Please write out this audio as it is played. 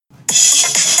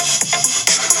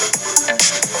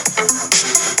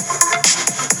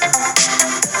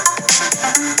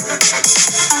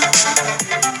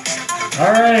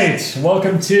All right,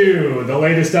 welcome to the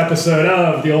latest episode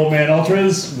of the Old Man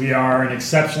Ultras. We are an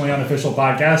exceptionally unofficial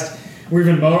podcast. We're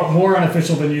even more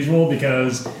unofficial than usual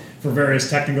because, for various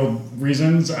technical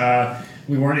reasons,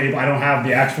 we weren't able. I don't have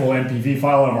the actual MP3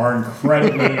 file of our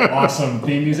incredibly awesome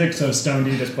theme music, so Stone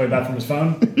D just played that from his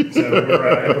phone. So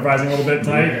we're improvising a little bit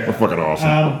tonight. We're fucking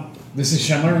awesome. This is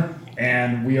Schindler,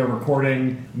 and we are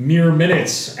recording mere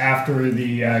minutes after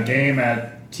the game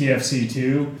at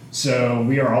TFC2, so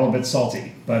we are all a bit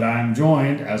salty. But I'm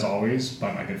joined, as always,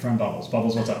 by my good friend Bubbles.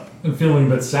 Bubbles, what's up? I'm feeling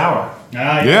a bit sour.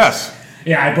 Yes.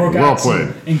 Yeah, I broke out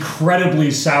some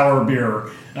incredibly sour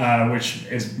beer, which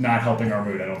is not helping our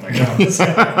mood, I don't think.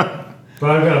 But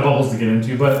I've got a Bubbles to get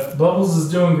into. But Bubbles is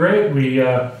doing great. We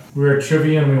were at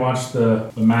Trivia and we watched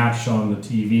the match on the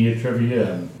TV at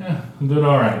Trivia, and I'm doing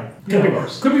all right. Could be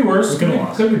worse. Could be worse.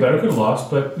 Could be better. Could have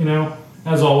lost. But,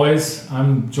 as always,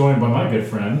 I'm joined by my good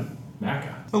friend,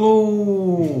 Macca.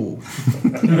 Hello.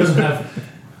 Who doesn't have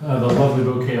the lovely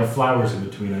bouquet of flowers in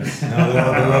between us. It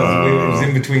was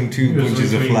in between two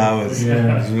bunches of flowers.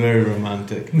 Yeah. It was very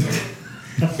romantic.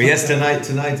 But yes, tonight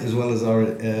as well as our,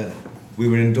 we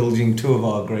were indulging two of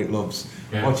our great loves,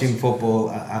 watching football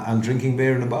and drinking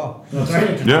beer in a bar. That's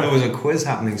right. Yeah. There was a quiz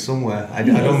happening somewhere. I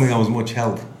don't think I was much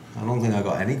help. I don't think I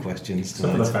got any questions Except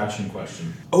for tonight. the fashion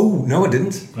question. Oh, no I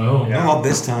didn't. Oh, Yeah. Not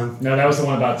this time. No, that was the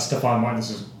one about Stefan Marver. This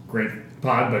is great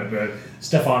pod, but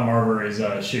Stefan Marver's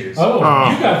shoes. Oh,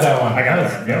 you got that one. I got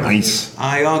that. Yeah. Nice.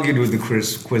 I argued with the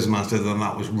quizmaster that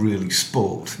that was really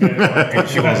sport. She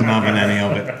wasn't having any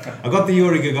of it. I got the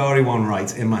Yuri Gagarin one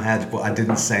right in my head, but I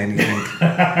didn't say anything,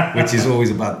 which is always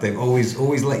a bad thing. Always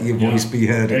let your voice be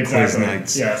heard at quiz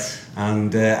nights. Yes.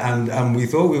 And we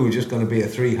thought we were just going to be a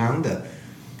three-hander.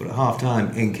 But at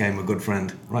half-time, in came a good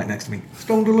friend right next to me.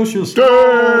 Stone Delicious.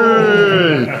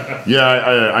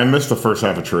 Yeah, I missed the first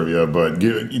half of trivia, but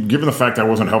given the fact I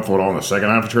wasn't helpful at all in the second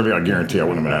half of trivia, I guarantee I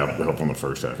wouldn't have been helpful in the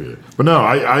first half either. But no,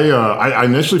 I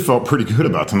initially felt pretty good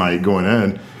about tonight going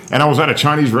in. And I was at a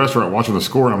Chinese restaurant watching the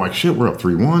score, and I'm like, shit, we're up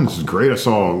 3-1. This is great. I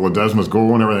saw Ledesma's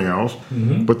goal and everything else.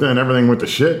 Mm-hmm. But then everything went to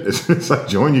shit as I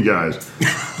joined you guys.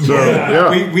 So,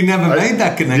 yeah. We never made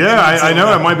that connection. Yeah, I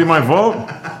know. It might be my fault.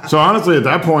 So, honestly, at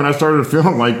that point, I started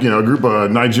feeling like, a group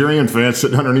of Nigerian fans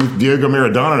sitting underneath Diego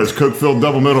Maradona and his Coke-filled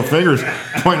double middle fingers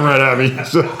pointing right at me.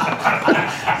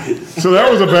 So that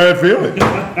was a bad feeling.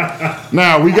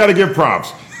 Now, we got to give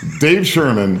props. Dave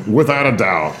Sherman, without a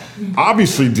doubt.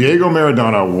 Obviously, Diego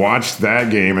Maradona watched that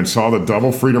game and saw the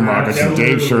double Freedom Rockets and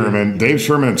Dave Sherman. Dave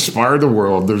Sherman inspired the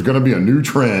world. There's going to be a new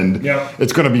trend. Yep.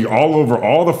 It's going to be all over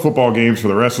all the football games for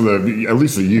the rest of at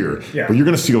least a year. Yeah. But you're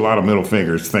going to see a lot of middle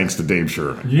fingers thanks to Dave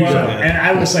Sherman. Well, and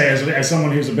I will say, as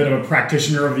someone who's a bit of a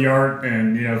practitioner of the art,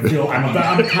 and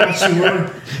I'm a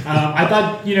connoisseur. I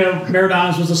thought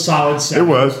Maradona's was a solid 7. It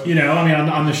was.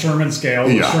 On the Sherman scale.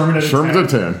 Yeah. Sherman's a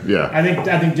 10. Yeah. I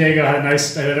think Diego had a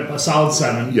solid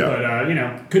 7. Yeah.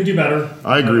 But could do better.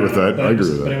 I agree with that. But it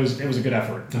was a good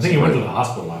effort. I think he went to the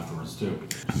hospital afterwards, too.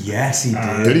 Yes, he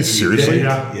did. Did he seriously?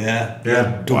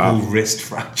 Yeah. Double wrist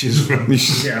fractures from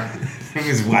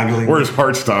his waggling. Or his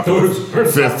heart stopped for the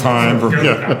 5th time.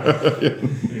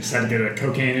 He just had to get a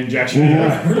cocaine injection.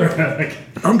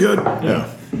 I'm good.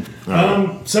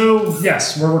 Yeah. So,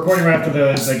 yes, we're recording right after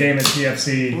the game at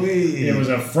TFC. It was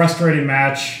a frustrating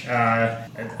match.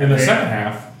 In the second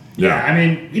half. Yeah,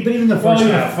 but even the first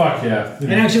half. Fuck yeah.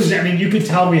 And actually, you could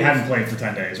tell we hadn't played for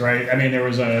 10 days, right? There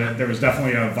was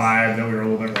definitely a vibe that we were a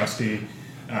little bit rusty.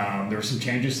 There were some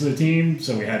changes to the team,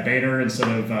 so we had Bader instead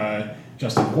of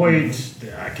Justin Hoyt.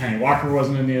 Kenny Walker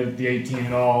wasn't in the 18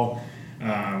 at all.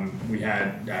 We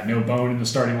had no Bone in the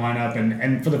starting lineup,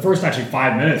 and for the first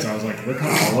 5 minutes, I was like, they're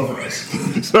kind of all over us.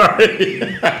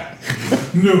 Sorry.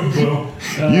 No Bone.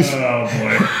 Oh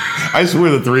boy! I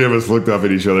swear the three of us looked up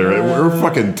at each other. We're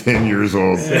fucking 10 years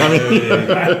old. We're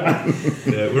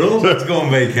all about to go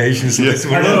on vacation, so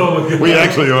We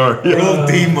actually are. We're all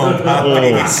demo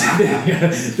puppies.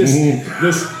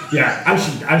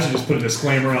 I should just put a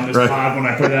disclaimer on this pod when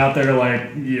I put it out there.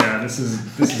 This is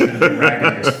going to be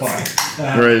raggedy as fuck.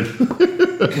 Right.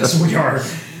 Because we are.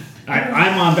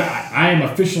 I am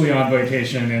officially on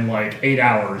vacation in 8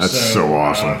 hours. That's so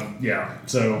awesome.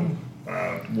 So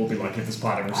we'll be lucky if this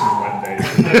pod ever sees the light of day.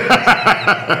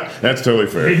 That's totally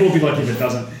fair. Maybe we'll be lucky if it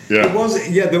doesn't. Yeah. It was,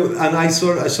 and I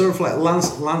sort of like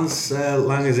Lance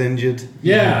Lang is injured.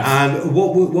 Yeah. And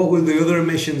what were the other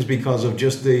omissions because of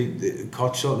just the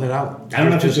Koch sorting it out? I don't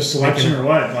know if it's just selection or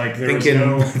what.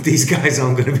 These guys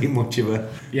aren't going to be much of a.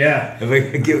 Yeah.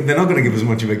 They're not going to give us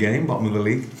much of a game, bottom of the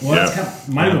league. Well, that's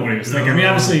might have been what he was thinking.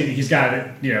 Obviously he's got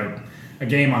it. a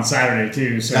game on Saturday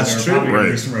too, so That's they're true. probably going to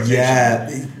Right. do some rotation.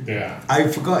 Yeah, Yeah. I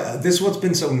forgot. This is what's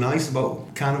been so nice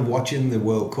about kind of watching the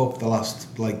World Cup the last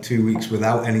like 2 weeks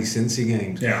without any Cincy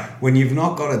games. Yeah. When you've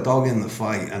not got a dog in the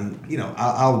fight, and you know,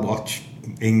 I'll watch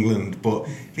England, but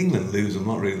if England lose, I'm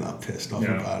not really that pissed off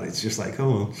Yeah. about it. It's just like,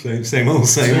 oh, same old.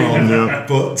 Yeah.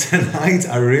 But tonight,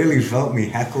 I really felt me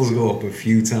heckles go up a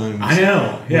few times. I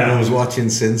know. When I Yeah. was watching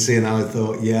Cincy, and I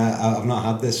thought, yeah, I've not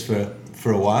had this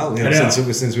for a while, you know, I know.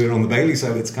 since we were on the Bailey.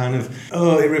 So it's kind of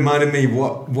it reminded me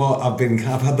what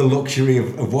I've had the luxury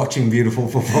of watching beautiful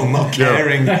football, not Yeah.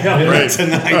 caring. Right.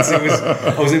 Tonight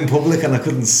I was in public and I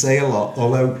couldn't say a lot,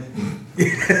 although.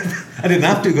 I didn't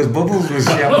have to because Bubbles was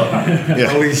shouting. Yeah.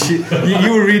 Holy shit!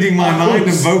 You were reading my mind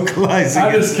and vocalizing. I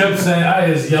it. just kept saying, I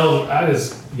just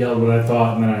yelled what I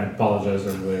thought, and then I apologized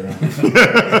everybody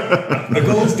around. The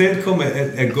goals did come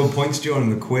at good points during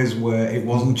the quiz where it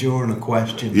wasn't during a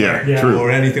question. Yeah, Yeah. true.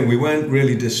 Or anything. We weren't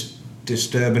really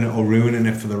disturbing it or ruining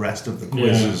it for the rest of the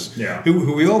quizzes. Yeah.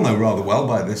 Who we all know rather well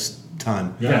by this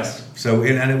time. Yes. So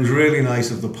and it was really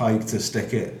nice of the Pike to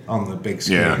stick it on the big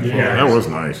screen. Yeah, Yeah. that was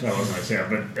nice. That was nice, yeah.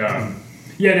 But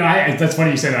yeah, no, that's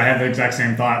funny you say that. I had the exact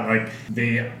same thought. Like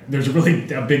there's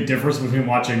really a big difference between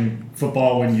watching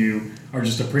football when you are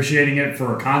just appreciating it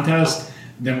for a contest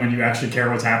than when you actually care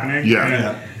what's happening. Yeah. And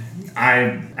Yeah.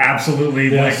 I absolutely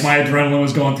Yes. like my adrenaline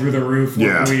was going through the roof. When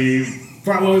Yeah.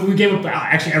 we gave up.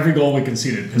 Actually, every goal we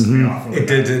conceded pissed me off. It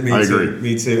did. Me I too. agree.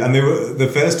 Me too. And they were the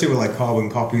first two were like carbon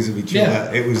copies of each Yeah.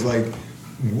 other. It was like,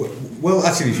 well,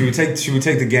 actually, should we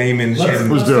take the game in? Let's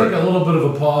Let's do take it. a little bit of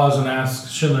a pause and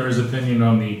ask Schindler his opinion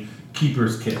on the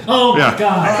keeper's kit. Oh my Yeah.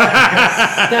 god,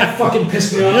 that fucking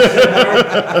pissed me off so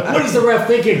hard. What is the ref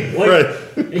thinking? Like,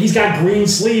 Right. he's got green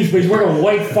sleeves, but he's wearing a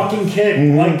white fucking kit,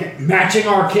 like matching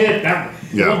our kit. Yeah.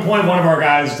 At one point, one of our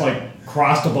guys like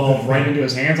crossed a ball right into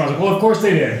his hands. I was like, well, of course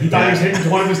they did. He thought he was hitting to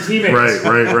one of his teammates.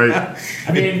 Right.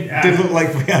 I mean, It did look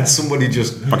like we had somebody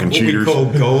just Fucking what cheaters. we call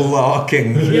goal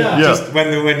larking. Yeah. Just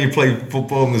when you play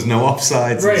football and there's no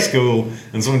offsides Right. in school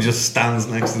and someone just stands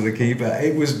next to the keeper.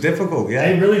 It was difficult, it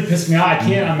yeah. really pissed me off. I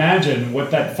can't imagine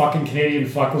what that fucking Canadian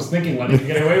fuck was thinking when he could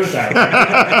get away with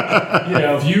that. You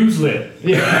know, Fuse lit.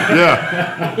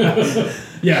 Yeah.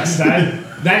 yes,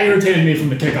 that irritated me from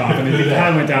the kickoff, and it kind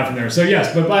of went down from there. So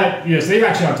yes, but yes, they were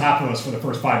actually on top of us for the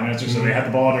first 5 minutes or so. They had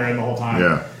the ball in their end the whole time.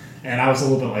 Yeah. And I was a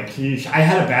little bit like, "Yeesh." I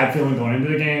had a bad feeling going into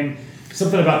the game.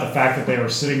 Something about the fact that they were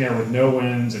sitting there with no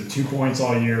wins and 2 points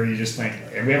all year. You just think,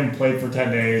 and we haven't played for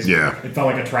 10 days. Yeah. It felt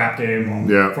like a trap game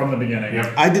Yeah. from the beginning. Yeah.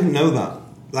 I didn't know that.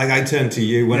 Like I turned to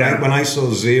you when Yeah. I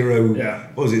saw 0. Yeah.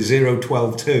 What was it?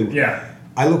 0-12-2. Yeah.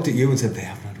 I looked at you and said they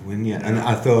haven't had a win yet, and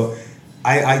I thought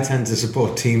I tend to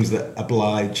support teams that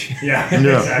oblige. Yeah,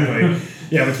 Yeah. exactly.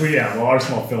 Yeah, well,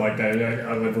 Arsenal feel like that.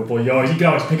 Liverpool, you can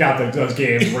always pick out those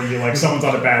games where you like someone's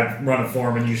on a bad run of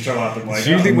form and you show up and like. It's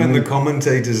usually oh. when the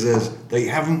commentator says they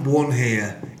haven't won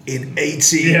here in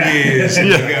 18 Yeah. years, and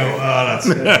you go, oh, that's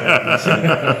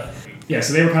Yeah,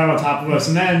 so they were kind of on top of us,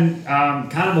 and then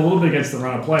kind of a little bit against the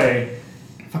run of play.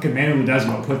 Fucking Manu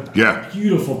Ledesma put Yeah. a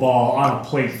beautiful ball on a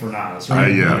plate for Nas,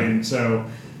 right? Yeah. I mean, so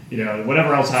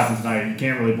whatever else happened tonight, you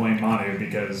can't really blame Manu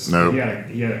because Nope.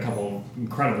 he had a couple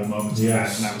incredible moments in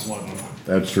that, and that was one of them.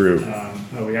 That's true.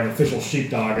 We have official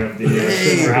sheepdog of the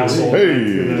Schindler household.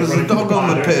 Hey. There's a dog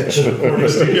on the pitch. Recording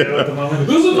studio at the moment.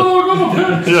 There's a dog on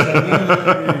the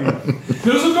pitch!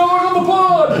 There's a dog on the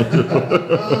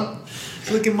pod!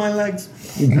 Licking my legs.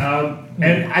 And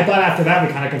I thought after that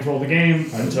we kind of controlled the game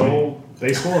until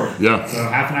they scored. Yeah. So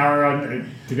half an hour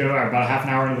to go, about half an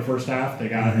hour into the first half, they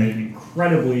got an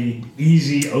incredibly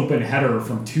easy open header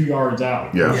from 2 yards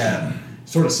out. Yeah. Yeah.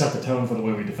 Sort of set the tone for the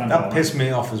way we defended. That pissed me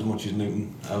off as much as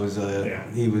Newton. I was, Yeah.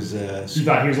 he was. You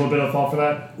thought he was a little bit of fault for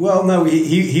that? Well, no,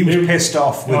 he was pissed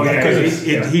off with Oh, that yeah, because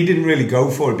he was, he didn't really go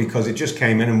for it because it just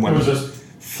came in and It went was just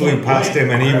flew past him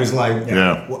and he was like,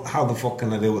 Yeah. how the fuck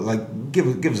can I do it? Like, give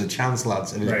us a chance,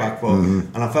 lads, in his Right. back foot.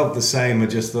 And I felt the same. I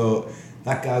just thought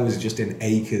that guy was just in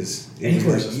acres. It was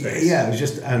Acres of space. Yeah, it was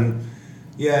just I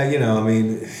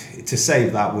mean, to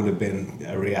save that would have been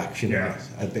a reaction. Yeah.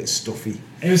 A bit stuffy.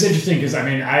 It was interesting because I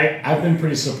mean I've been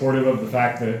pretty supportive of the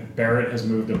fact that Barrett has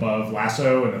moved above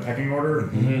Lasso in the pecking order.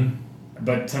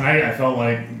 But tonight I felt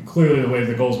like clearly the way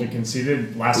the goals we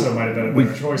conceded, Lasso might have been a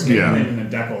better choice maybe yeah. than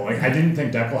Deckel. Like I didn't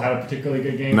think Deckel had a particularly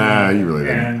good game. Nah, you really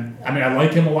didn't. And I mean I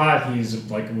like him a lot. He's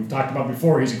like we've talked about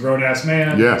before. He's a grown ass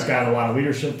man. Yeah. He's got a lot of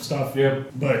leadership stuff. Yeah.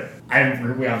 But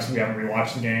we obviously haven't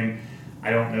rewatched the game. I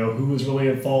don't know who was really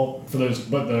at fault for those,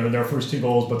 but their first 2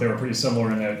 goals, but they were pretty similar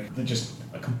in that they're just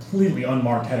completely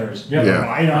unmarked headers. Yeah.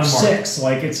 Yeah. 6,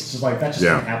 like it's just like that just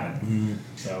Yeah. didn't happen.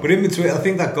 So But in between, I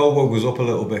think that goal was up a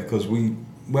little bit because we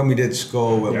when we did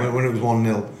score, when it was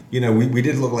 1-0, we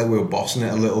did look like we were bossing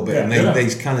it a little bit, and they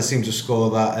kind of seemed to score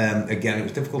that. Again, it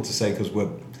was difficult to say because we're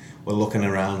looking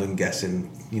around and guessing,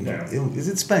 is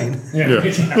it Spain? Yeah.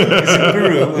 Is it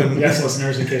Peru? And yes,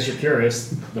 listeners, in case you're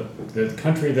curious, the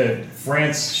country that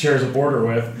France shares a border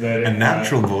with, a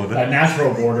natural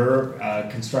border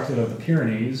constructed of the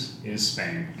Pyrenees, is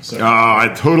Spain. So, I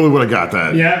totally would have got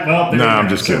that. Yeah, well, no, I'm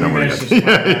just kidding.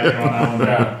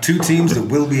 Two teams that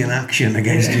will be in action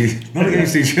against not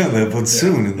against each other, but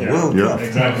soon in the World Cup.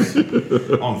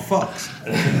 Exactly. On Fox.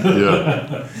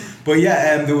 Yeah. But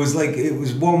it was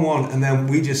 1-1, and then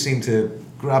we just seemed to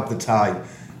grab the tie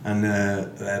and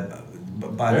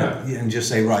and just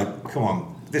say, right, come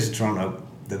on, this is Toronto.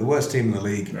 They're the worst team in the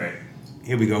league. Right.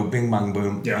 Here we go, bing bang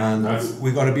boom, Yeah, and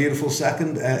we got a beautiful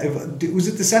second. Was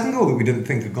it the second goal that we didn't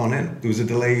think had gone in? There was a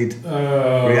delayed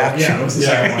reaction. Yeah, it was the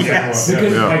second one. Yes. We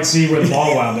couldn't quite see where the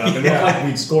ball wound up. It looked like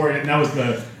we'd scored it, and that was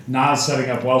the Nas setting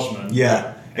up Welshman.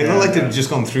 Yeah. It looked like it had just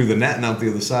gone through the net and out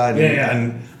the other side.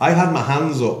 And I had my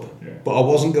hands up, but I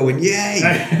wasn't going, yay!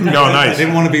 No, nice. I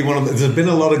didn't want to be one of them. There's been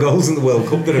a lot of goals in the World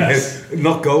Cup that have hit,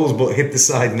 not goals, but hit the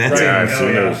side netting. Right.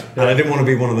 Yeah, And I didn't want to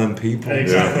be one of them people.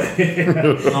 Exactly.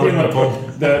 The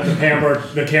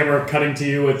camera cutting to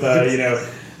you with,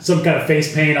 some kind of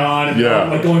face paint on, and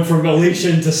like going from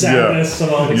elation to sadness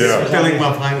and all this stuff. Filling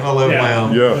my pint all over my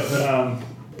arm. Yeah.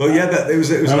 But it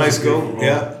was a nice goal.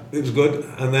 Yeah. It was good,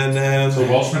 and then so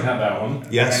Welshman had that one.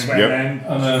 Yes,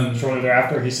 and then shortly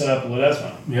thereafter he set up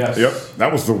Ledesma. Yes. Yep. That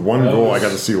was the one goal I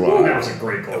got to see live. That was a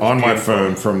great goal on my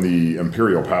phone from the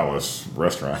Imperial Palace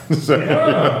restaurant.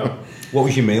 What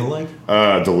was your meal like?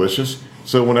 Delicious.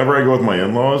 So whenever I go with my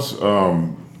in-laws,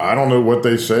 I don't know what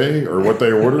they say or what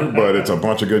they order, but it's a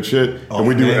bunch of good shit, and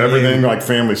we do everything like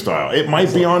family style. It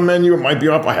might be on menu, it might be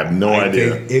off. I have no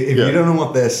idea. If you don't know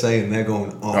what they're saying, they're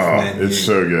going off menu. It's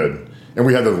so good. And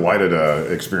we had the delighted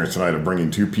experience tonight of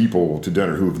bringing 2 people to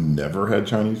dinner who have never had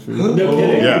Chinese food. No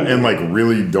kidding. Yeah, and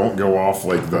really don't go off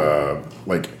the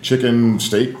chicken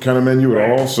steak kind of menu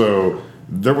at all. So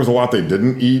there was a lot they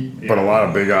didn't eat, but a lot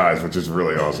of big eyes, which is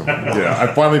really awesome. Yeah, I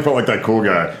finally felt like that cool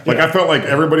guy. I felt like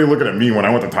everybody looking at me when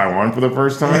I went to Taiwan for the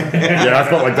first time. Yeah, I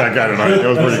felt like that guy tonight. It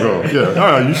was pretty cool.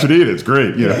 Yeah, you should eat it. It's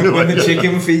great. Yeah. When the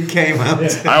chicken feet came out.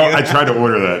 I tried to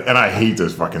order that, and I hate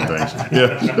those fucking things.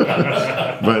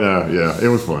 Yeah. But it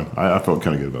was fun. I felt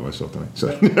kind of good about myself tonight. So.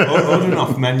 Ordering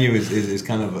off menu is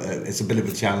kind of it's a bit of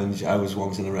a challenge. I was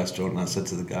once in a restaurant and I said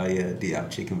to the guy, "Do you have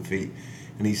chicken feet?"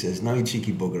 And he says, "No, you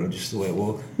cheeky bugger, I'm just the way I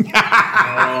walk."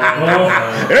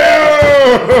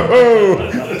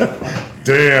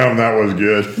 Damn, that was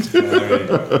good.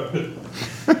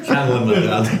 Channeling my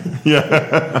dad.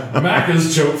 Yeah. Mac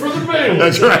is choked for the bail.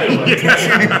 That's right.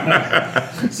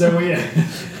 So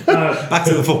Back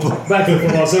to the football.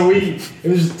 So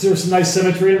there was some nice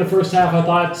symmetry in the first half, I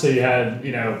thought. So you had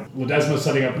Ledesma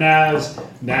setting up Nas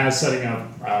setting up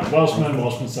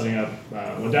Welshman setting up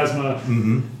Ledesma,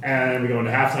 and we go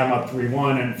into halftime up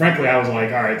 3-1. And frankly, I was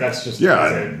like, all right, that's just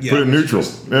Put it neutral. We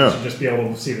should just be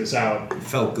able to see this out. It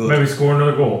felt good. Maybe score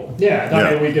another goal. Yeah, I thought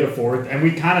maybe we'd get a fourth, and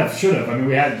we kind of should have. I mean,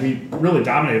 we really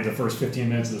dominated the first 15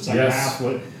 minutes of the second half.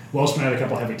 Welshman had a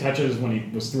couple heavy touches when he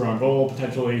was through on goal,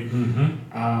 potentially.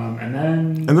 And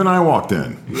then I walked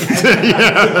in. Well,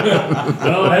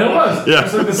 and it was. Yeah. It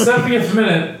was like the 70th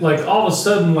minute, all of a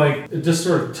sudden, it just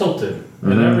sort of tilted.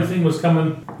 And everything was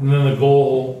coming. And then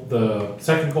the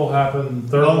second goal happened,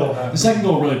 third goal happened. The second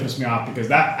goal really pissed me off because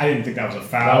I didn't think that was a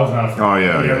foul. That was not Oh,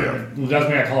 yeah.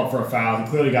 Ledesma got called up for a foul. He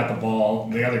clearly got the ball.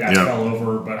 The other guy fell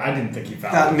over, but I didn't think he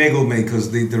fouled. That niggled me because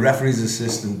the referee's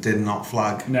assistant did not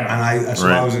flag. No. And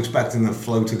I was expecting the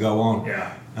flow to go on.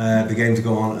 Yeah. The game to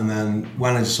go on. And then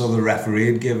when I saw the referee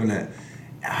had given it,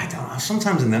 I don't know.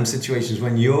 Sometimes in them situations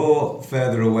when you're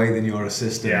further away than your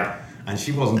assistant, and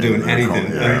she wasn't doing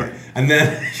anything. And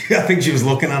then I think she was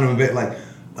looking at him a bit like,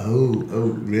 oh,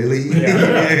 really?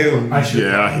 I should.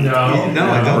 No, I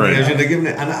don't think I should have given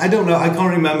it. And I don't know. I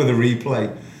can't remember the replay.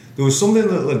 There was something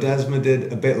that Ledesma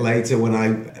did a bit later when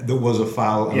there was a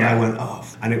foul, and I went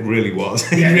off, and it really was.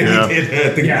 It really did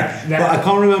hurt the guy. But I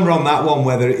can't remember on that one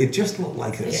whether it just looked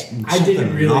like I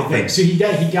didn't really think so. He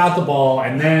got the ball,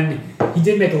 and then he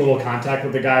did make a little contact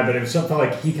with the guy, but it felt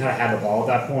like he kind of had the ball at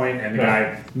that point, and the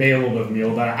guy made a little bit of a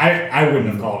meal about it. I wouldn't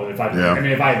have called it if I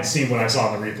mean, if I had seen what I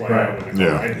saw in the replay, I wouldn't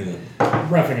have called it.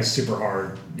 Reffing is super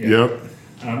hard. Yep.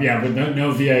 But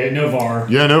no VA, no VAR.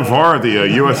 Yeah, no VAR at the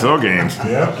USL games.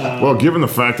 Yep. Well, given the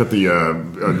fact that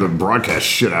the broadcast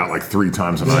shit out like 3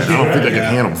 times a night, I don't think they can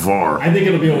handle VAR. I think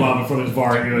it'll be a while before there's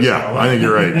VAR at USL. Yeah, I think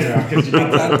you're right. Because you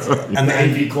got that And the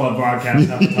AV Club broadcast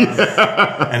half the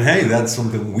time. And hey, that's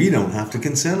something we don't have to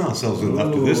concern ourselves with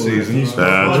after this season. That's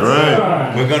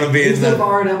right. We're going to be Is in there the.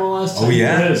 VAR in MLS? Oh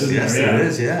yeah, It is, isn't yes, there? it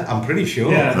is. Yeah, I'm pretty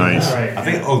sure. Yeah, Nice. Right. I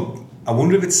think. Oh, I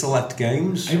wonder if it's select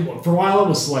games. For a while it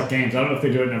was select games. I don't know if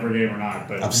they do it in every game or not.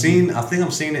 But I think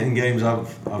I've seen it in games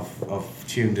I've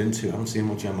tuned into. I haven't seen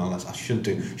much MLS. I should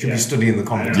do. Should Yeah. be studying the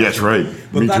competition. Yeah, that's right.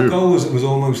 But Me that too. goal was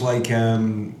almost like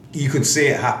you could see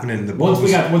it happening. The ball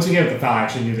once we get the foul, I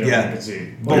actually knew that Yeah. we could see.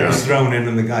 ball Yeah. was thrown in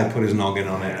and the guy put his noggin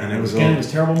on it, and it was Again, it all.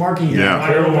 was terrible marking. Yeah.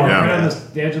 Terrible marking. Right on Yeah.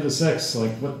 the edge of the 6.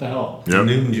 Like, what the hell? Yep.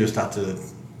 Newton just had to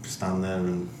stand there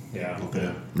and Yeah. look at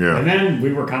it. Yeah. And then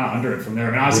we were kind of under it from there.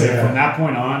 I mean, honestly, Yeah. from that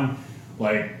point on,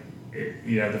 like,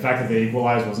 the fact that they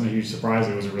equalized wasn't a huge surprise.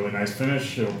 It was a really nice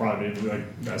finish. It'll probably be like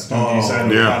as Stoney said,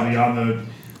 it'll yeah. probably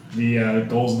be on the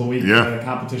goals of the week Yeah.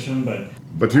 competition. But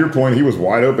But to your point, he was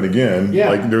wide open again. Yeah.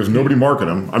 Like there was nobody marking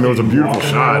him. I mean, it was a beautiful Walking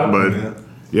shot, around, but Yeah.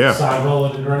 yeah, Side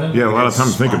rolling and running. yeah. A lot of time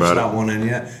to think Smashed about that it. one in,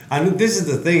 yeah. And this is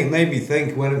the thing. It made me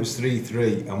think when it was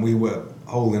 3-3 and we were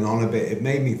holding on a bit. It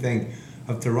made me think: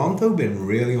 have Toronto been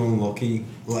really unlucky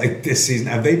like this season?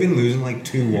 Have they been losing like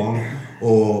 2-1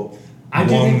 or I do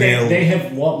think 1-0? they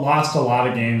have lost a lot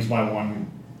of games by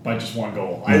just one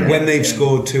goal. when they've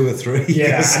scored 2 or 3.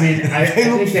 Yeah, I mean, I They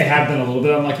look- think they have been a little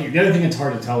bit unlucky. The other thing that's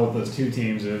hard to tell with those two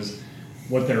teams is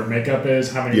what their makeup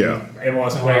is, how many Yeah.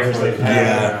 MLS players they've had.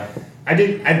 Yeah.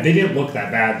 They didn't look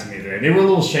that bad to me today. They were a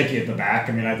little shaky at the back.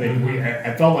 I mean, I think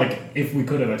I felt like if we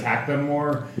could have attacked them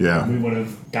more, Yeah. we would have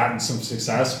gotten some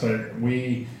success. But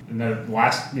we, in the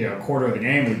last quarter of the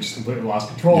game, we just completely lost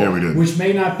control. Yeah, we did. Which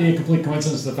may not be a complete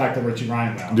coincidence to the fact that Richie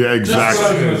Ryan now. Yeah, That's what I was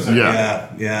exactly. gonna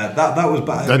say. Yeah. That was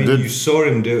bad. That I mean, did- you saw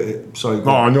him do it. Sorry.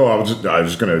 go Oh on. no, I was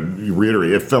just gonna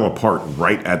reiterate. It fell apart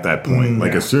right at that point.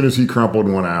 Like as soon as he crumpled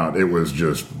one out, it was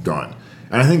just done.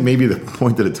 And I think maybe the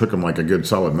point that it took him like a good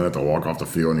solid minute to walk off the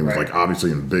field, and he was Right. like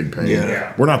obviously in big pain.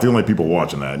 Yeah. We're not the only people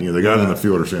watching that. The guys in the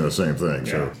field are saying the same thing.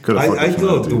 So could have. I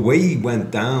thought the way he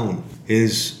went down,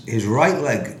 his right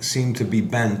leg seemed to be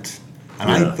bent, and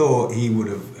Yeah. I thought he would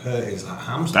have hurt his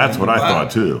hamstring. That's what I back,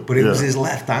 thought, too. But it was Yeah. his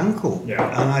left ankle, Yeah.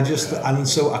 and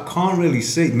so I can't really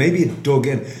see. Maybe it dug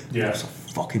in. Yeah. It's a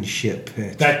fucking shit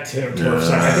pitch. That turf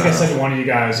side. I think I said to one of you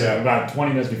guys about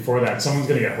 20 minutes before that, someone's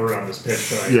going to get hurt on this pitch.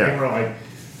 So Yeah. they were like,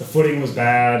 the footing was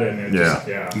bad, and it just,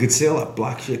 You could see all that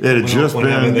black shit. It had coming just up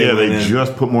whenever been. went They in.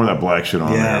 just put more of that black shit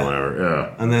on Yeah. there or whatever.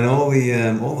 And then all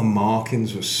the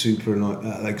markings were super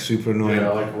annoying, super annoying. Yeah,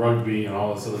 like rugby and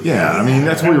all this other Yeah. stuff. I mean,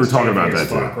 that's what we were talking about As that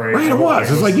fuck, too. right? Right, it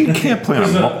was. It's like you can't play on.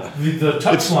 Because the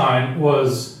touch line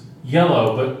was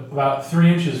yellow, but about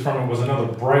 3 inches from it was another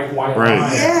bright white Right.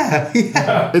 line.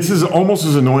 Yeah, It's almost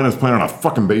as annoying as playing on a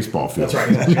fucking baseball field. That's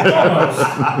right. Almost.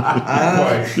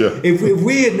 Quite. Yeah. If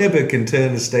we at Nibber can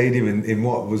turn a stadium in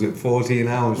what was it, 14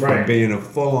 hours from Right. being a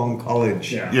full-on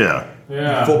college Yeah. Yeah.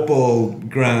 Yeah. football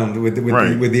ground with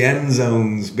Right. the end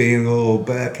zones being all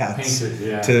Bearcats, Painted,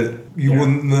 yeah. you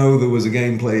wouldn't know there was a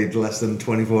game played less than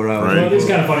 24 hours. Right. Well, it is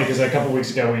kind of funny because a couple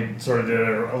weeks ago we sort of did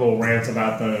a little rant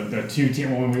about the two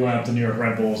team when we went up to New York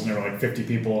Red Bulls and there were like 50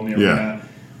 people in the Yeah. arena.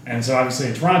 And so obviously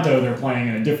in Toronto they're playing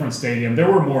in a different stadium.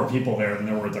 There were more people there than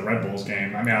there were at the Red Bulls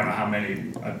game. I mean I don't know how many.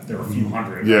 There were a few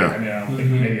hundred. Yeah. Right? I mean I don't think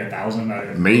maybe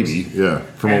 1,000. Maybe. Yeah.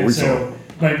 From what And we so, saw.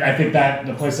 but I think that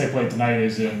the place they played tonight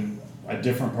is in a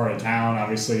different part of town,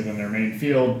 obviously, than their main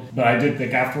field. But I did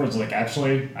think afterwards, like,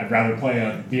 actually, I'd rather play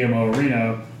at BMO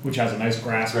Arena, which has a nice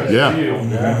grass. pitch. Yeah.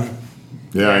 Yeah.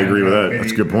 Yeah, I agree with that. Maybe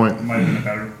That's a good point. It might have been a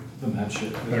better Than that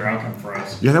shit. better outcome for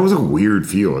us. Yeah, that was a weird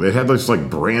feel. They had this like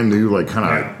brand new, like kind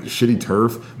of shitty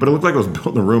turf, but it looked like it was built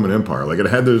in the Roman Empire. Like it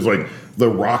had those like the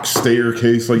rock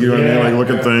staircase, like you know what I mean, like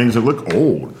looking things. It looked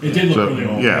old. It did look So, really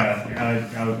old. Yeah.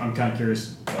 I'm kind of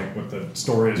curious, like, what the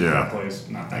story is of Yeah. that place.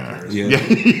 Not that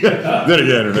curious. Yeah. Then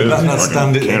again, it is That fucking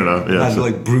standard Canada. Yeah. that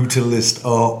like brutalist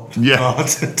art, Yeah. art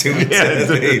to it. Yeah.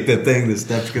 The thing, the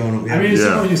steps going up. Yeah. I mean, as Yeah.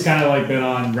 someone who's kind of like been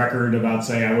on record about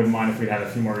saying I wouldn't mind if we'd had a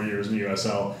few more years in the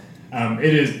USL.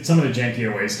 It is some of the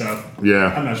janky away stuff.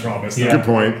 Yeah. I'm not sure I'll miss Yeah. that. Good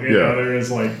point. You know, Yeah. there is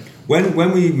like.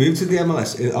 When we move to the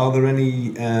MLS, are there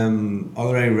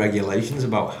any regulations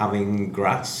about having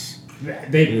grass?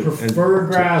 They prefer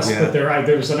grass, yeah. but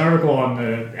there was an article on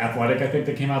the Athletic, I think,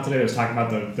 that came out today that was talking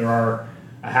about there are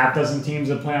a half dozen teams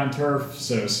that play on turf.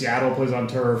 So Seattle plays on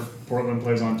turf, Portland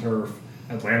plays on turf,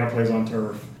 Atlanta plays on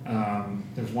turf.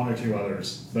 There's one or two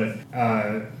others, but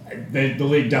the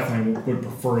league definitely would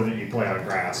prefer that you play on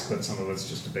grass. But some of it's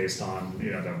just based on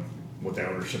what the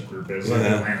ownership group is. Like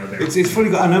Atlanta, It's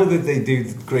funny. I know that they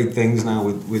do great things now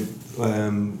with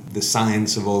the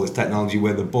science of all this technology,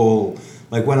 where the ball,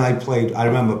 like when I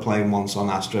remember playing once on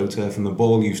AstroTurf, and the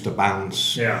ball used to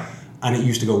bounce. Yeah. And it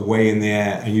used to go way in the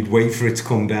air, and you'd wait for it to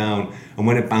come down, and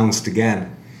when it bounced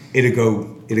again, it'd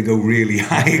go really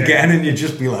high again, and you'd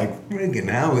just be like, friggin'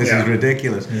 hell, this is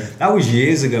ridiculous. Yeah. That was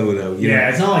years ago, though. You know?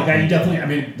 It's not like that. You definitely, I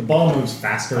mean, the ball moves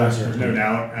faster, there's no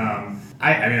doubt.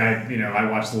 I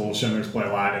watch the Little Shimmers play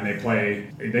a lot, and they've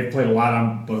played a lot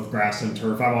on both grass and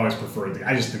turf. I've always preferred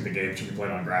I just think the game should be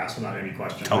played on grass without any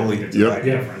question. Totally. I think it's a big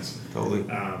difference. Totally.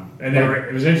 And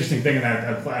it was an interesting thing in that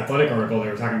athletic article.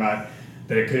 They were talking about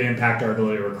that it could impact our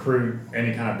ability to recruit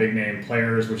any kind of big name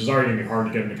players, which is already going to be hard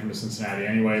to get them to come to Cincinnati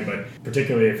anyway, but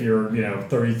particularly if you're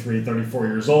 33, 34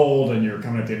 years old and you're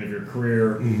coming at the end of your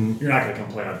career, you're not going to come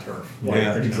play on turf.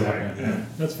 Exactly. Yeah,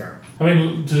 that's fair. I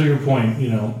mean, to your point,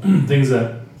 things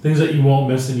that you won't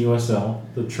miss in USL,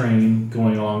 the train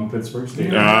going along Pittsburgh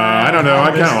Stadium. I don't know.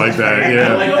 I kind of like that.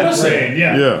 Yeah. You'll miss it.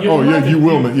 Yeah. You will.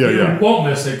 You won't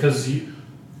miss it because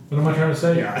what am I trying to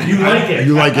say? Yeah. You like it.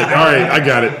 You like it. All right, I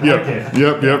got it.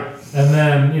 Yep. Yep. And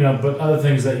then, but other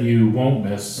things that you won't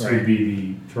miss would be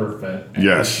the turf at the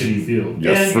shitty field.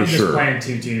 Yes, and for just playing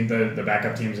two teams, the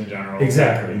backup teams in general.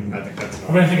 Exactly. I think that's.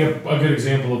 I think a good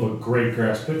example of a great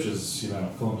grass pitch is,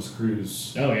 Columbus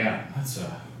Crews. Oh yeah, that's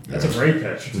a great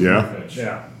pitch.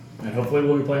 Yeah. And hopefully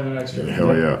we'll be playing the next year.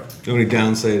 Hell yeah. The only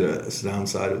downside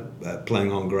of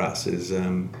playing on grass is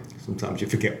sometimes you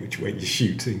forget which way you're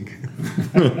shooting.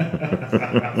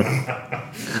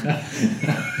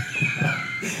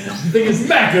 The thing is,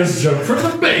 Macca's joke from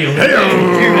the Bailey.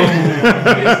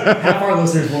 Half our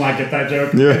listeners will not get that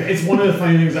joke. Yeah. It's one of the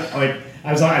funny things that,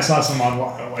 I saw some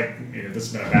online,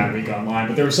 this has been a bad week online,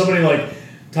 but there was somebody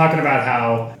talking about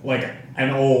how an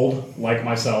old like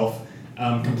myself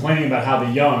complaining about how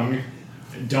the young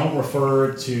don't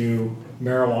refer to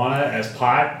marijuana as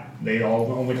pot. They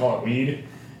all only call it weed.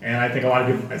 And I think a lot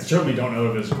of people certainly don't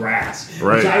know it as grass.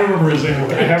 Right. Which I remember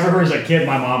as a kid,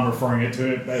 my mom referring it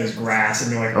to it as grass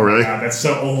and being like, "Oh, really? God, that's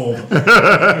so old."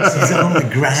 It's only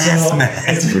grass,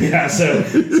 man. So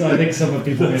I think some of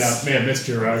the people may have missed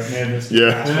your grass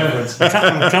reference.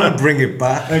 I'm trying to bring it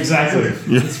back. Exactly.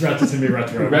 It's to be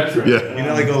retro.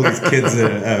 Yeah. Like all these kids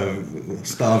are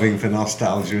starving for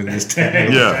nostalgia in this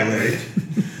technological age.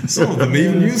 Some of them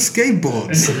even use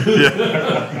skateboards.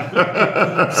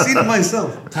 I've seen it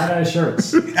myself. Tie-dye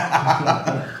shirts.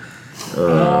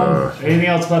 Anything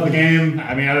else about the game?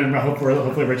 I mean, other than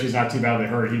hopefully Richie's not too badly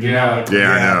hurt. He did I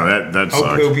know that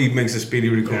sucks. Hope he makes a speedy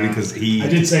recovery because I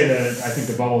did say that I think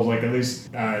the Bubbles at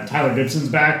least Tyler Gibson's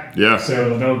back. Yeah.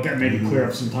 So they'll maybe clear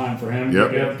up some time for him.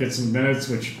 Yep. Get some minutes.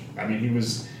 Which I mean,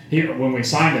 when we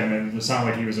signed him, it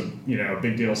sounded like he was a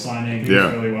big deal signing. He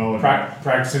was really well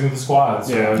practicing with the squad.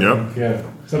 So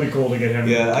so it'd be cool to get him.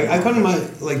 Yeah, I can't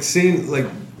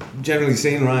imagine generally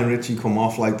seeing Ryan Ritchie come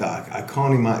off like that. I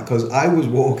can't imagine because I was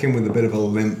walking with a bit of a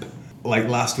limp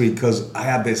last week because I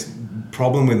had this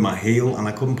problem with my heel and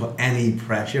I couldn't put any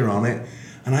pressure on it,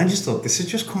 and I just thought this has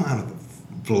just come out of the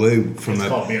blue from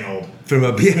called being old. From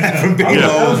being old.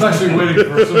 I was actually waiting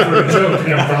for some sort of joke to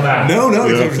come from that. No,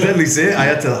 it was deadly serious. I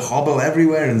had to hobble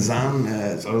everywhere, and Zan,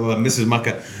 Mrs.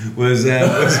 Mucker, was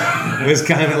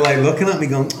kind of looking at me,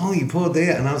 going, "Oh, you poor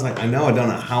dear," and I was like, "I know, I don't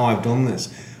know how I've done this."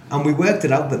 And we worked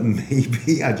it out that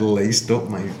maybe I'd laced up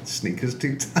my sneakers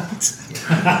too tight.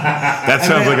 That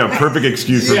sounds like a perfect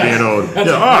excuse for being old.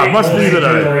 It must be that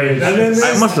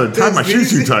I must have tied my shoes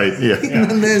too tight. Yeah. And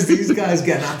then there's these guys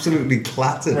getting absolutely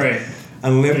clattered. Right.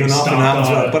 And limping off and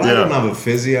having but I don't have a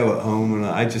physio at home, and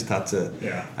I just had to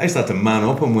man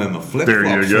up and wear my flip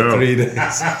flops for 3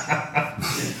 days.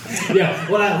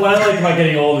 What I like about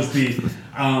getting old is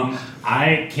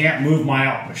I can't move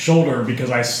my shoulder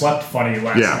because I slept funny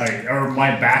last night, or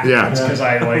my back because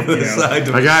I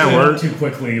a guy at work too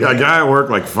quickly. A guy at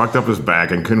work fucked up his back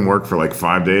and couldn't work for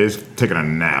 5 days, taking a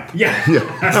nap. Yeah.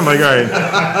 I'm like, all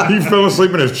right. He fell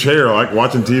asleep in his chair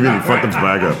watching TV and he fucked his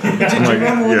back up. Did you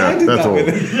remember when I did that's that old.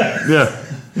 Yeah.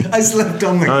 I slept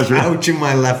on the couch and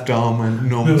my left arm went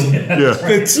numb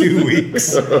for 2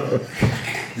 weeks.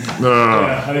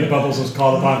 I think Bubbles was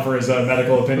called upon for his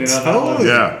medical opinion on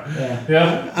that.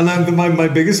 Yeah. And my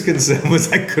biggest concern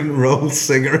was I couldn't roll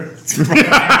cigarettes. That's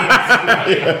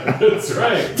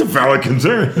right. It's a valid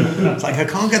concern. It's I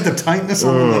can't get the tightness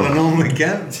on them that I normally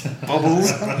get.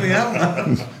 Bubbles, help me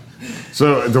out.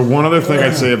 So the one other thing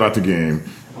I'd say about the game,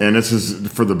 and this is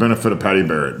for the benefit of Patty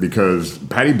Barrett, because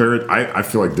Patty Barrett, I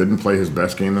feel like didn't play his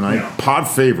best game tonight. No. Pod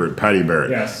favorite, Patty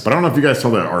Barrett. Yes. But I don't know if you guys saw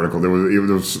that article. There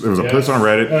was a post on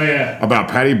Reddit about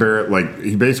Patty Barrett. Like,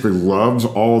 he basically loves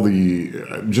all the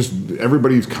just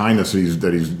everybody's kindness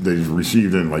that he's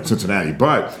received in like Cincinnati,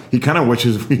 but he kind of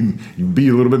wishes we'd be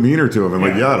a little bit meaner to him and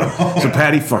like yell at him. So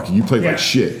Patty, fuck you played like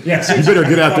shit. Yeah, you better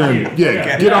get out there and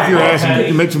get off your ass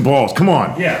and make some balls. Come on.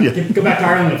 Go back to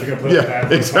Ireland if you're going to play with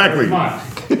that. Exactly. Come on.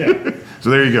 Yeah. So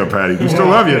there you go, Patty. We still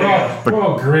love you. We're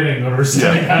all grinning when we're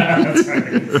saying that. That's right.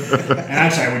 And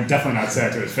actually, I would definitely not say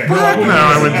it to his face. No,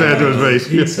 I wouldn't say it to his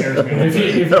face. He scares me.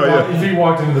 If he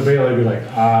walked into the Bailey, I'd be like,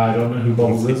 I don't know who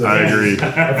Bubbles is. I agree.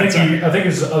 I think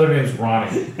his other name's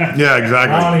Ronnie. Yeah,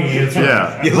 exactly. Ronnie is.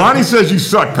 Yeah. Ronnie says you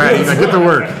suck, Patty. Now get to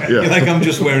work. You're Yeah. like, I'm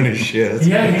just wearing his shirt.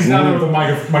 Yeah, he's not over the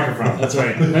microphone. That's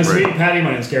right. Nice to meet you, Patty.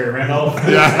 My name's Gary Randolph.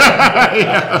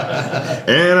 Yeah.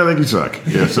 And I think you suck.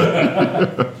 Yes.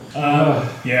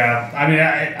 Yeah, I mean,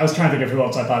 I was trying to think of who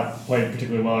else I thought played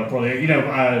particularly well or poorly. You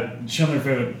know, Schindler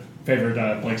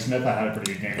favored Blake Smith. I had a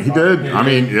pretty good game. He did. I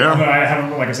mean, yeah. But I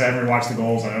haven't, like I said, I haven't watched the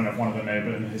goals. I don't know if one of them may have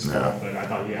been his fault, but I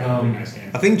thought he had a pretty nice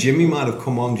game. I think Jimmy might have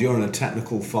come on during a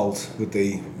technical fault with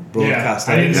the broadcast.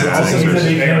 I didn't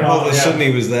Yeah. All of a sudden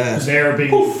he was there. They're being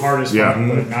hard as fuck,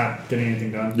 but not getting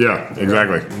anything done. Yeah,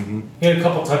 exactly. He had a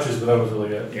couple touches, but that was really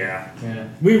good. Yeah.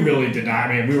 We really did not.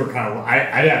 I mean, we were kind of.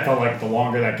 I felt like the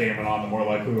longer that game went on, the more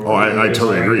like we were. Oh, I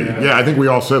totally agree. Yeah, I think we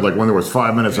all said, like, when there was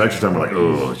 5 minutes extra time, we're like,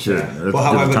 oh, shit. But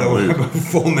however, there were about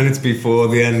 4 minutes before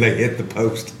the end, they hit the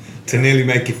post to nearly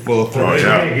make it 4-3. Oh,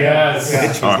 yeah. Yes.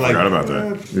 Which Oh, I was like, forgot about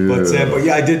that. But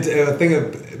yeah, I did. I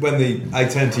think when I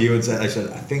turned to you and said, I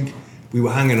think we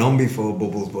were hanging on before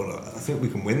Bubbles, but I think we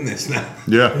can win this now.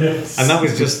 Yeah. And that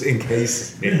was just in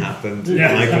case it happened. Yeah.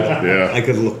 And I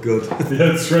could look good.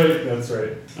 That's right. That's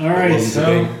right. All right. Wasn't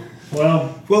So, the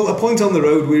well, a point on the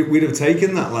road, we'd have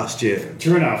taken that last year.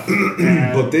 true enough.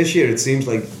 And But this year, it seems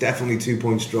like definitely 2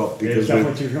 points dropped because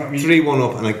definitely we're 2 points. 3-1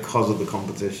 up, and because of the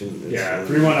competition. it's,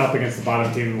 3-1 up against the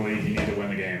bottom team in the league. You need to win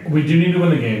the game. We do need to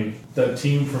win the game. That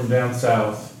team from down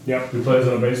south Yep. who plays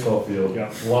on a baseball field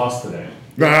Yep. lost today.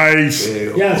 Nice.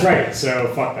 Yeah. Yeah, that's right.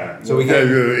 So fuck that. So we Yeah,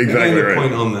 get exactly a right.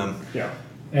 point on them. Yeah.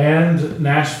 And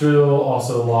Nashville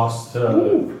also lost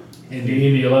to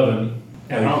Indy 11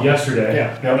 At home. yesterday.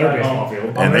 Yeah, on their baseball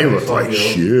field. And they looked baseball like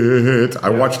field. shit. I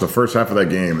watched the first half of that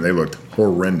game, and they looked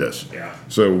horrendous. Yeah.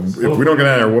 So if we don't get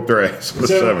out there and whoop their ass with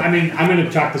So, 7. I mean, I'm going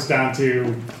to chalk this down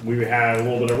to we had a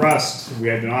little bit of rust. We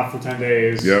had been off for 10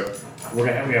 days. Yep. We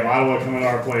have Ottawa coming to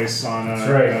our place on. That's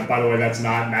right. By the way, that's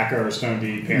not Macca or Stone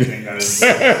D panting. That is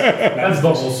That's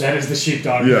Bubbles. that is the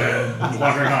sheepdog Yeah.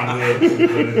 wandering on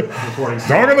the recording.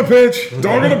 Dog on the pitch.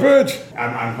 Dog on the pitch.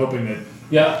 I'm hoping that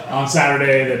Yeah. on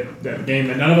Saturday that game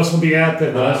that none of us will be at,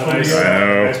 that That's we'll have a nice, I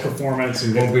know. nice performance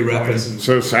and Won't be good rapping. points and-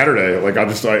 So Saturday, like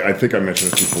I think I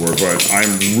mentioned this before, but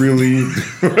I'm really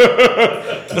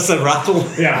That's a rattle.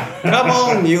 Yeah. Come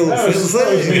on, you'll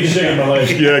Me shaking my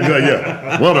leg.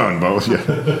 yeah. Well done, Bo.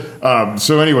 Yeah.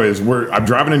 So, anyways, I'm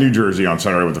driving to New Jersey on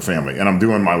Saturday with the family, and I'm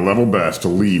doing my level best to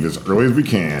leave as early as we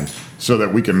can so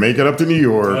that we can make it up to New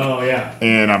York. Oh yeah.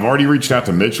 And I've already reached out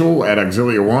to Mitchell at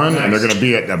Auxilia 1, and they're Nice. going to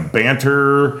be at the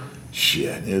Banter.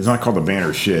 Shit, it's not called the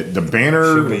Banner. Shit, the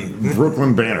Banner, Should be.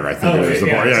 Brooklyn Banner. I think Oh, it is. The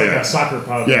yeah, bar. it's Yeah, like yeah. a soccer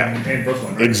pub Yeah. in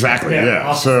Brooklyn. Right? Exactly. Yeah.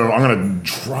 Awesome. So I'm gonna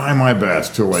try my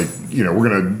best to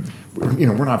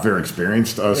we're not very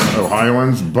experienced, us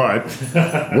Ohioans, but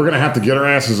we're gonna have to get our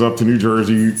asses up to New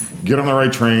Jersey, get on the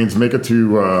right trains, make it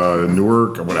to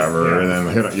Newark or whatever, and then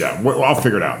hit. Well, I'll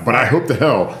figure it out. But I hope to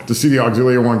hell to see the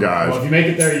Auxilia 1 guys. Well, if you make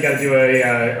it there, you got to do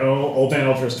a Old Man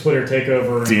Ultras Twitter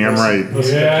takeover. and Damn post- right.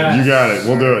 post Yeah. You got it.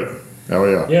 We'll do it. Hell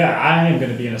yeah. Yeah, I am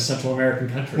going to be in a Central American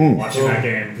country watching that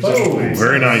game. presumably.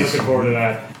 very So nice. Looking forward to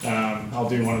that. I'll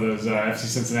do one of those FC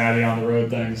Cincinnati on the road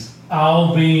things.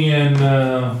 I'll be in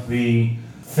the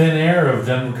thin air of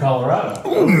Denver, Colorado.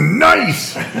 Oh,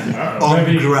 nice. On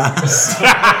Maybe- grass.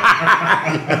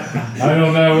 I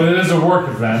don't know. It is a work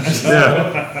event.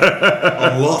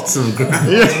 On lots of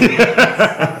grass.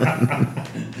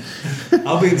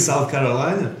 I'll be in South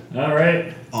Carolina. All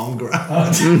right. On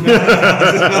grass.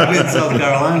 I'll be in South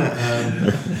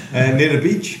Carolina. Near the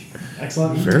beach.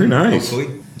 Excellent. Very nice.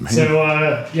 Hopefully. So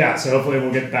so hopefully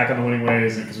we'll get back on the winning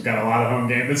ways because we've got a lot of home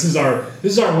games. This is our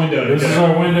window. This is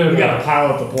our window. We got to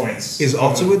pile up the points. Is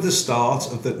Ottawa the start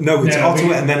of the? No, it's No,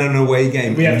 Ottawa and then an away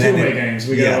game. We have and two then away it- games.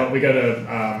 We yeah. go to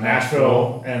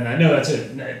Nashville, and no, that's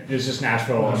it. It's just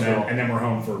Nashville, Nashville. And then we're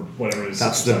home for whatever it is.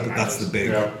 That's the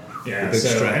big. Yeah. Yeah, big so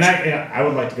stretch. and I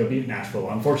would like to go beat Nashville.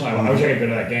 Unfortunately, I wish I could go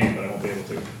to that game, but I won't be able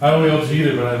to. I don't know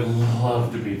either, but I'd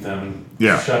love to beat them and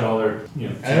Yeah. shut all their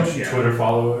Twitter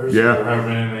followers Yeah. or however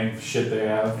many shit they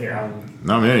have. Yeah.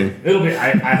 Not many. It'll be.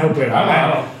 I hope we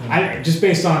have. I I just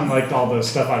based on like all the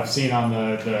stuff I've seen on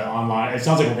the online, it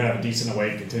sounds like we're gonna have a decent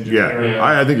away contingent. Yeah, there.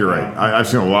 I think you're right. I've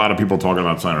seen a lot of people talking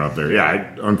about signing up there. Yeah,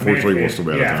 unfortunately, we'll still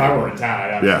be out of Yeah, if town. I were in town,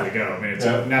 I'd absolutely go. I mean,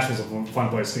 Nashville's a fun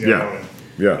place to go. Yeah. And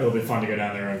Yeah. it'll be fun to go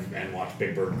down there and watch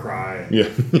Big Bird cry. Yeah.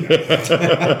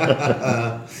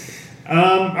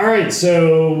 All right,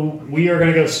 so we are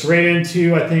going to go straight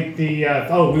into, I think, the.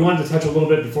 We wanted to touch a little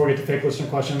bit before we get to fake listener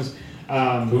questions.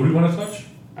 Who do we want to touch?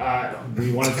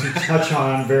 We wanted to touch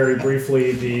on very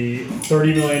briefly the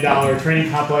 $30 million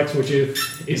training complex, which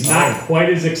is not quite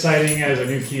as exciting as a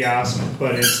new kiosk,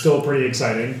 but it's still pretty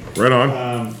exciting. Right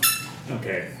on.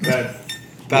 Okay, That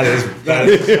is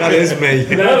me.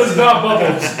 That is not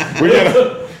Bubbles. We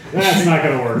got that's not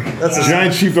going to work. a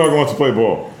giant sheepdog wants to play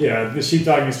ball. Yeah, the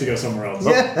sheepdog needs to go somewhere else.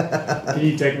 Can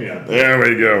you take me up? There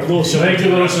we go. Little Schindler. Thank you,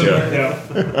 Little Schindler.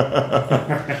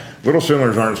 Yeah. Little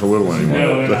Schindlers aren't so little anymore.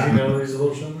 No, Does he know he's a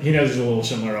little Schindler? he knows he's a little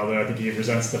Schindler, although I think he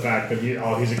resents the fact that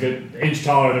he's a good inch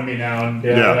taller than me now, and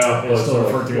Yeah. it's still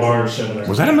referred to as large Schindler.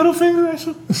 Was that a middle finger? I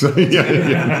saw?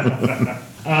 Yeah.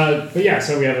 But yeah,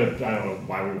 so we have I don't know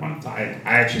why we want to. I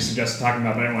actually suggested talking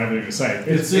about, it, but I don't have anything to say.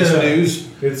 It's news.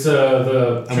 It's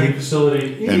the training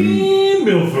facility in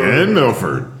Milford. In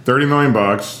Milford, $30 million.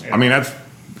 I mean, that's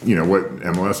what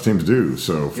MLS teams do.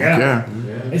 So fuck Yeah. yeah.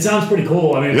 It sounds pretty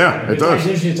cool. I mean, Yeah, it it's does.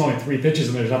 Usually it's only 3 pitches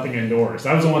and there's nothing indoors.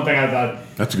 That was the one thing I thought.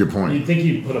 That's a good point. You'd think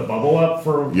you'd put a bubble up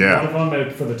for one Yeah. of them, maybe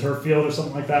for the turf field or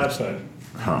something like that, but.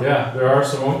 Yeah, there are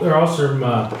some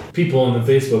people in the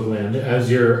Facebook land,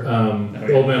 as your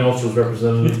Old Man Ultras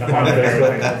representative on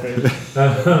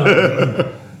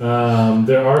Facebook.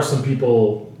 There are some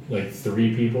people, like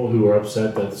 3 people, who are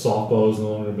upset that softball is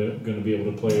no longer going to be able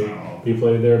to be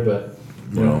played there, but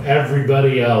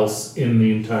everybody else in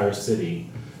the entire city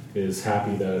is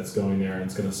happy that it's going there and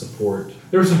it's going to support.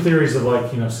 There were some theories of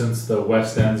since the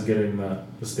West End's getting the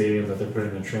stadium, that they're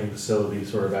putting the training facility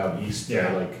sort of out east,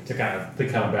 To kind of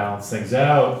balance things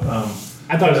out.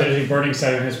 I thought it was interesting. Bernie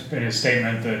said in his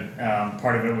statement that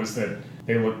part of it was that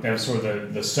that was sort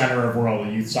of the center of where all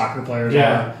the youth soccer players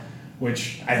are.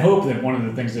 Which I hope that one of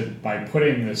the things that by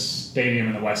putting this stadium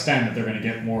in the West End, that they're going to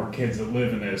get more kids that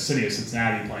live in the city of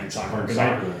Cincinnati playing soccer. Because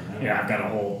I've got a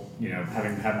whole,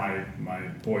 having had my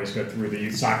boys go through the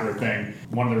youth soccer thing.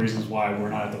 One of the reasons why we're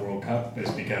not at the World Cup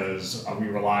is because we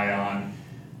rely on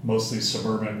mostly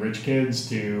suburban rich kids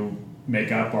to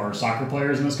make up our soccer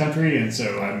players in this country, and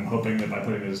so I'm hoping that by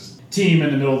putting this team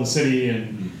in the middle of the city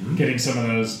and getting some of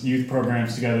those youth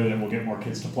programs together, that we'll get more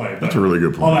kids to play. That's a really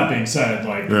good point. All that being said,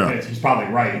 he's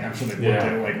probably right. I'm sure they've looked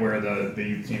at where the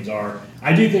youth teams are.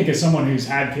 I do think, as someone who's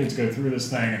had kids go through this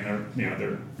thing and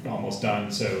they're almost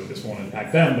done, so this won't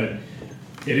impact them,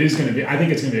 but it is going to be. I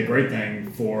think it's going to be a great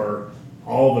thing for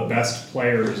all the best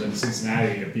players in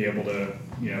Cincinnati to be able to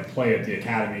play at the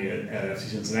academy at FC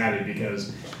Cincinnati,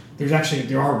 because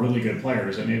there are really good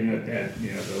players, and even at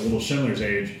the little Schindler's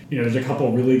age, there's a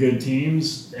couple really good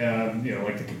teams,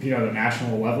 like to compete at a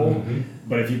national level. Mm-hmm.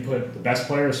 But if you put the best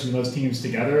players from those teams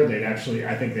together,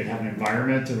 I think they'd have an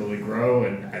environment to really grow.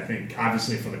 And I think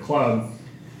obviously for the club,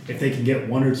 if they can get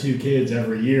 1 or 2 kids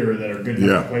every year that are good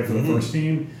enough to play for the first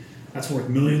team, that's worth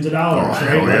millions of dollars,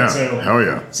 right? Hell yeah. Hell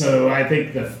yeah. So I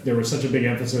think that there was such a big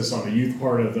emphasis on the youth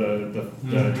part of the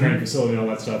training facility and all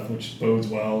that stuff, which bodes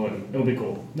well, and it'll be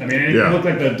cool. I mean, it looked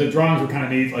like the drawings were kind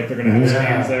of neat, like they're going to have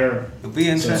stands there. It'll be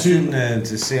interesting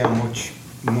to see how much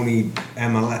money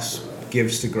MLS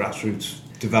gives to grassroots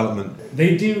development.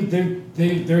 They do.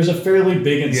 There's a fairly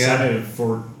big incentive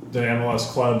for the MLS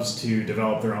clubs to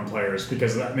develop their own players,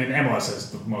 because MLS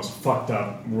has the most fucked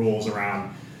up rules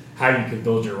around how you can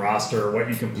build your roster, what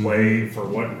you can play for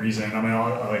what reason. I mean,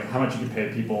 like how much you can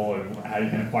pay people and how you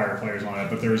can acquire players on it.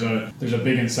 But there's a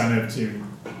big incentive to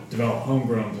develop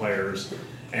homegrown players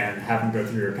and have them go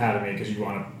through your academy, because you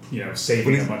want to save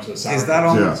a bunch of the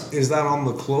salary. Is that on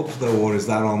the clubs though, or is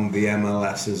that on the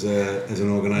MLS as an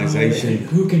organisation?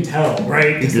 Who can tell,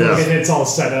 right? Because it's all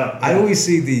set up. I always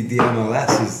see the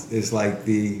MLS is like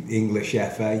the English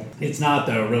FA. It's not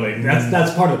though, really.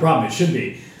 That's part of the problem. It should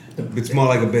be. It's more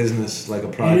like a business, like a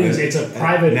private. It is. It's a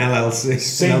private, LLC,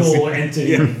 single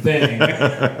entity thing.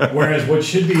 Whereas what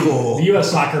should be the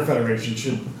U.S. Soccer Federation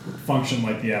should function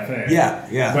like the FA.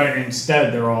 Yeah. But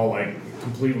instead, they're all like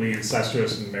completely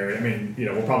incestuous and married. I mean,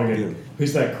 we'll probably get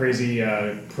who's that crazy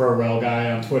pro rel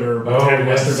guy on Twitter, Ted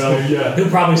Westervelt. Yeah. He'll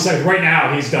probably say right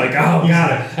now he's like, oh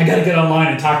god, I got to get online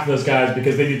and talk to those guys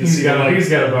because they need to see. He's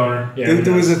got a boner. Yeah,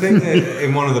 there was a thing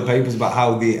in one of the papers about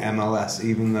how the MLS,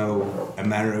 even though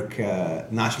America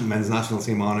men's national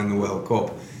team aren't in the World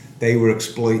Cup, they were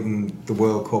exploiting the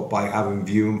World Cup by having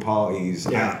viewing parties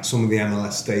at some of the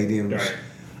MLS stadiums. Right.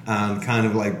 And kind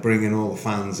of like bringing all the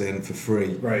fans in for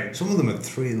free. Right. Some of them at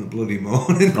 3 in the bloody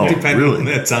morning, Oh, depending really? on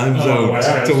their time zone,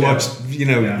 to watch,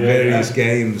 various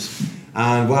games.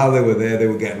 And while they were there, they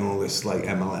were getting all this like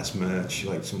MLS merch,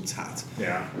 like some tat.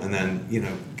 Yeah. And then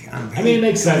I mean, it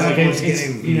makes sense. Like it's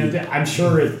I'm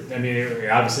sure it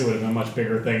obviously would have been a much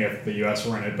bigger thing if the U.S.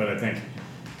 were in it, but I think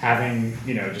having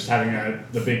just having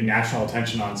the big national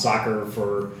attention on soccer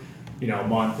for a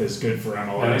month is good for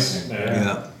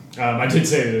MLS. I did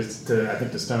say this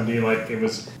to Stone D, like it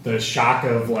was the shock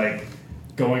of like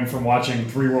going from watching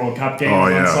 3 World Cup games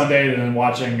on Sunday to then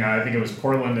watching I think it was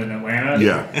Portland and Atlanta.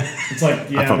 Yeah. It's like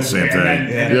I thought the same thing.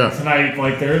 And tonight,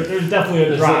 like there's definitely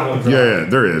a drop. Yeah,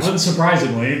 there is.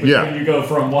 Unsurprisingly, but when you go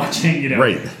from watching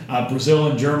Brazil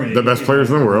and Germany, the best players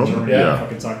in the world. Germany,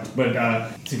 fucking sucked. But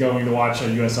to going to watch a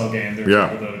USL game, there's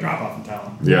a bit of a drop off in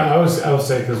talent. Yeah, I would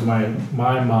say because my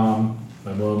mom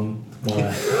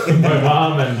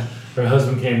and her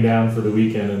husband came down for the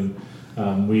weekend,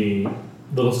 and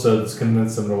Little Suds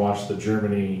convinced them to watch the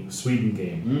Germany-Sweden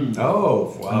game.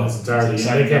 Oh, wow. It's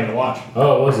exciting game to watch.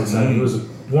 Oh, it was exciting. It was a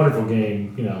wonderful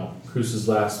game. Cruz's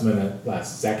last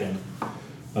second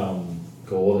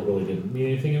goal that really didn't mean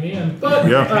anything in the end. But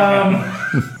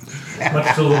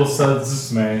much to Little Suds'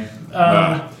 dismay.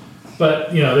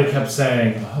 But, they kept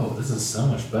saying, oh, this is so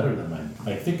much better than mine.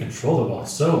 Like, they control the ball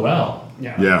so well.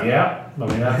 Yeah. I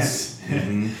mean, that's...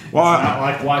 Well, it's not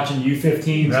like watching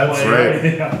U15s that's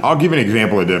play. Right. I'll give you an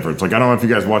example of the difference. Like, I don't know if you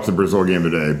guys watched the Brazil game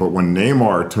today, but when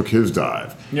Neymar took his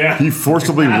dive, he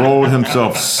forcibly rolled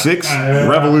himself 6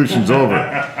 revolutions over.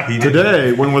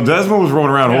 Today, when Ledesma was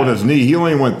rolling around holding his knee, he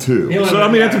only went 2. So, I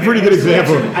mean, that's a pretty good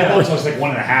example. I thought it was like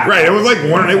 1.5. Right, it was like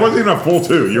 1. It wasn't even a full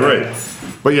 2. You're right.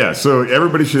 But yeah, so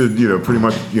everybody should, pretty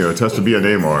much, test to be a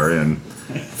Neymar and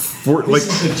this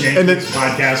is the James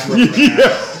podcast.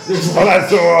 Oh, that's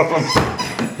so awesome.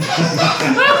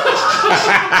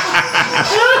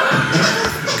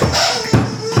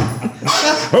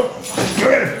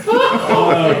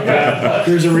 Oh, God.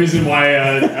 There's a reason why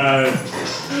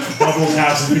Bubbles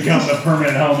House has become the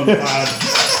permanent home of the pod.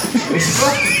 This is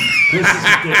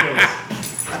ridiculous.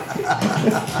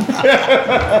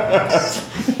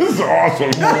 This is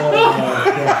awesome.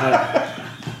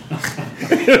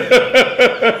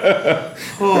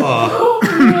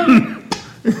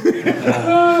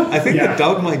 I think the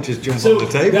dog might just jump on the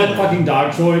table. That fucking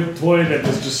dog toy that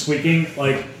was just squeaking,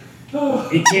 like,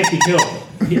 it can't be killed.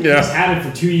 He's had it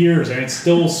for 2 years and it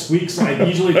still squeaks like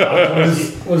usually dog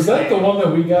toys. Was that the one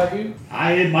that we got you?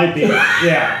 It might be.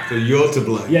 Yeah. So you're to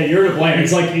blame. Yeah, you're to blame.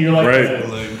 It's like you're like right.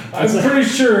 I'm pretty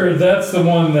sure that's the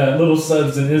one that Little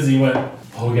Suds and Izzy went,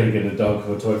 oh, we gotta get a dog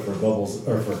toy for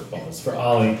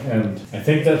Ollie, and I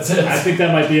think that's it. I think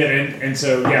that might be it. And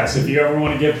so, yes, if you ever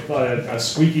want to give a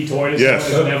squeaky toy to someone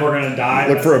who's never going to die,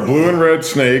 look for a blue and red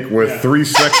snake with 3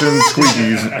 section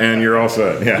squeakies, and you're all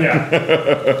set.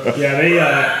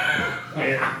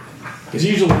 Because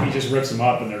usually he just rips them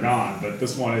up and they're gone. But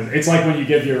this one it's like when you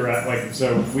give your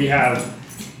so we have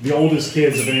the oldest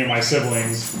kids of any of my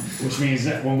siblings, which means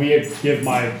that when we give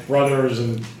my brothers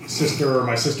and sister or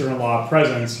my sister-in-law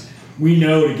presents, we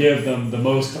know to give them the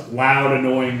most loud,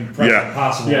 annoying present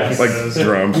possible. Yeah, like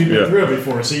drums. We've been through it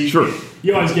before, so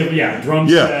you always give drum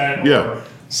set or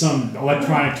some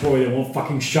electronic toy that won't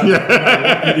fucking shut up no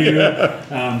matter what you do.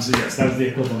 So yes, that was the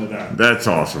equivalent of that. That's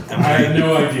awesome. I had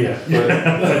no idea.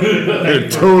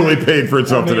 It totally paid for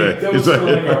itself today. That was like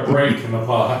our break in the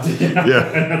pod.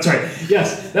 That's right.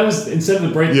 Yes, that was instead of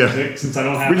the break music, since I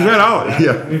don't have. We just had Ollie.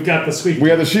 We've got the squeaky. We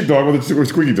had the sheepdog with a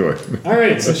squeaky toy. All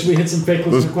right, so should we hit some fake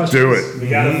listener questions? Do it. We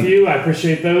got a few. I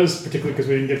appreciate those, particularly because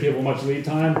we didn't give people much lead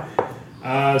time.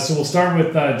 So we'll start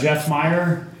with Jeff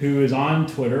Meyer, who is on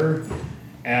Twitter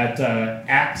at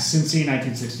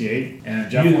Cincy1968, and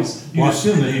Jeff you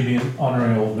assume that he'd be an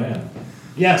honorary old man.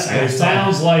 Yes, it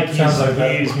sounds like he's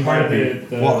part of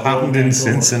the what happened in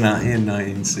Cincinnati in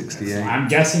 1968? I'm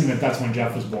guessing that's when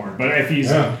Jeff was born. But if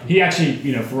he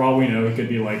actually, for all we know, he could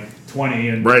be like 20,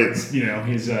 and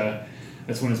he's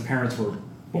that's when his parents were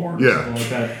born, Yeah. or something like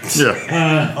that.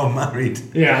 Yeah. Oh, married.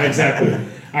 Yeah, exactly.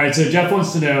 All right, so Jeff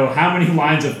wants to know how many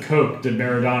lines of coke did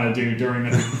Maradona do during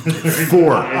the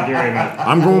 4.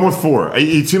 I'm going with 4.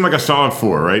 He seemed like a solid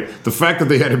 4, right? The fact that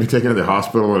they had to be taken to the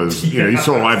hospital and he's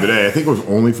still alive today, I think it was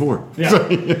only 4. Yeah.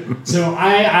 So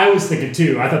I was thinking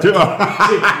 2. I thought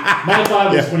my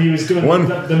thought was when he was doing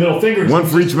the middle fingers. One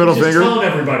for each middle finger. Telling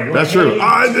everybody. Like, That's true. hey,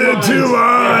 I did 2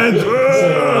 lines.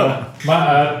 So,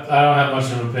 I don't have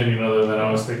much of an opinion other than I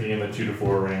was thinking in the 2 to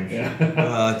 4 range.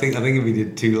 I think if we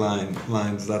did 2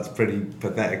 lines, that's pretty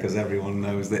pathetic because everyone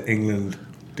knows that England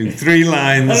do 3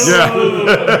 lines Yeah.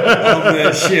 on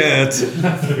their shirt.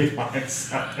 3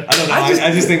 lines. I don't know.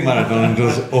 I just think Maradona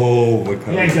does all the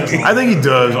coke. Yeah, he does. I think he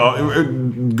does.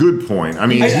 Good point. I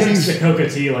mean, He drinks he's... the Coca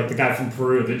Tea like the guy from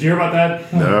Peru. Did you hear about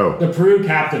that? No. The Peru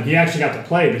captain, he actually got to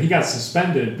play, but he got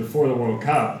suspended before the World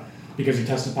Cup because he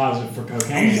tested positive for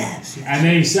cocaine. Yes. And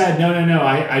then he said, no,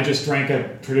 I just drank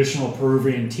a traditional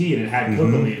Peruvian tea and it had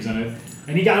coca leaves in it.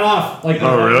 And he got off. Like,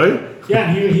 Oh, really? Yeah,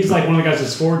 and he's like one of the guys that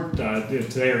scored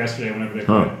today or yesterday, whenever they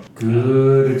played.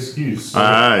 Good excuse.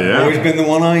 Yeah. Always been the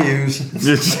one I use.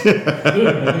 This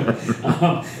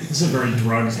is a very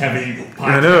drugs-heavy podcast.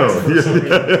 I know. For some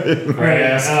reason. All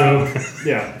right,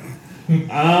 yeah.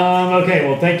 Okay,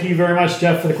 well, thank you very much,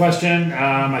 Jeff, for the question.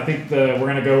 I think we're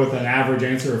going to go with an average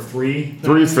answer of 3.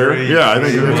 3 is fair. Yeah, I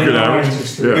think that's good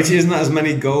average. Yeah. Which isn't as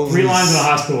many goals. 3 lines in a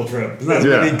hospital trip. Isn't as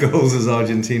many goals as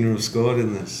Argentina have scored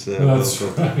in this. That's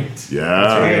World Cup. right.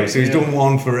 Yeah. So he's done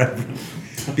 1 for every.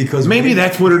 Because Maybe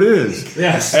that's what it is.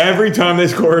 Yes. Every time they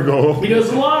score a goal. He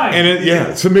doesn't lie.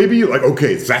 And so maybe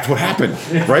okay, that's what happened,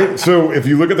 right? So if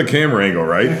you look at the camera angle,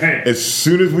 right, as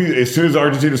soon as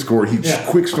Argentina scored, he just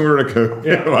quick snorted a coke.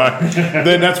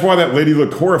 Then that's why that lady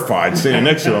looked horrified standing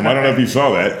next to him. I don't know if you saw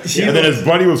that. And then his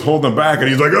buddy was holding him back, and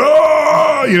he's like,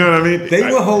 "Oh," you know what I mean? They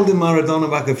were holding Maradona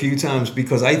back a few times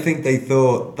because I think they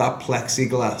thought that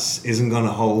plexiglass isn't going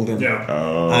to hold him,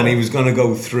 and he was going to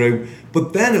go through.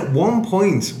 But then at one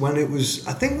point, when it was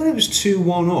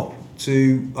 2-1 up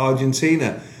to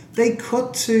Argentina, they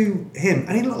cut to him,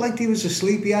 and he looked like he was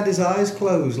asleep. He had his eyes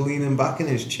closed, leaning back in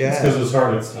his chair. Because his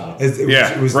heart had stopped.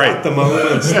 It was at the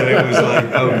moment that it was like,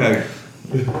 okay.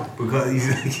 Because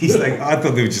he's like, I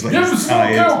thought they were just like, Give him some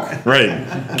tired. coke.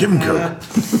 Right. Give him coke.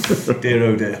 Dear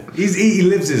oh dear. He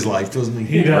lives his life, doesn't he?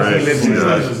 He does. Right. He lives his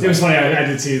life. It was funny. I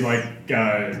did see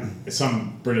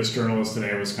some British journalist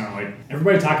today was kind of like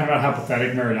everybody talking about how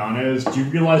pathetic Maradona is. Do you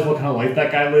realize what kind of life that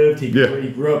guy lived? He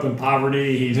grew up in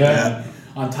poverty. He's been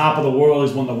on top of the world.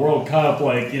 He's won the World Cup.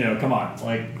 Like, come on.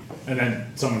 Like, and then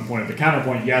someone pointed the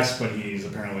counterpoint. Yes, but he's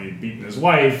apparently beaten his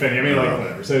wife. And I mean,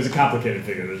 whatever. So he's a complicated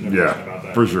figure. There's no question about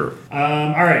that. For sure.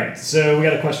 All right. So we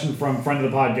got a question from friend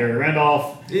of the pod, Gary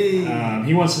Randolph. He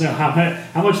wants to know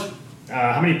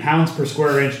how many pounds per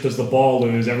square inch does the ball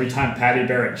lose every time Patty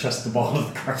Barrett chests the ball to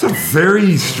the car? It's a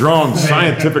very strong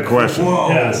scientific question. Whoa.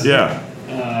 Yes. Yeah.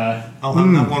 I'll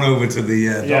hand that one over to the.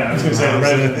 I was going to say the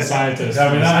resident scientist.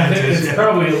 I mean, I think it's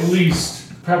probably at least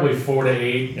 4 to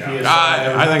 8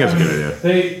 PSI. I think it's a good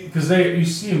idea. Because you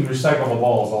see him recycle the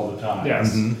balls all the time.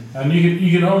 Yes. And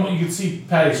you can see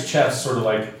Patty's chest sort of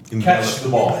like catch the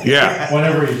ball. Yeah.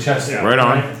 Whenever he chests it. Right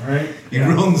on. Right. He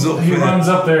runs up. He runs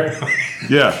up there,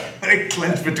 Yeah.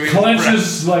 Clenches between.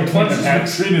 clenches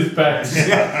between his pecs,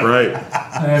 Right.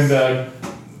 and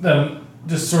then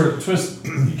just sort of twist.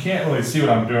 You can't really see what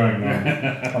I'm doing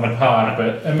on the pod,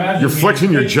 but imagine You're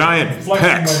flexing your giant flexing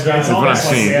my pecs. giant It's That's what almost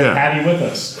I've like seen. we have Yeah. Patty with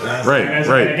us. Right. And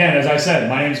Right. again, as I said,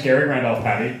 my name's Gary Randolph,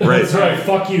 Patty. Right. That's right.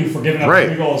 Fuck you for giving up Right.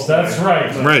 3 goals. That's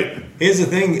right. Right. Here's the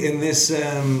thing in this.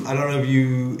 I don't know if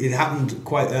it happened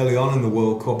quite early on in the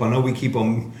World Cup. I know we keep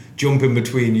on jumping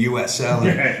between USL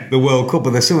and the World Cup,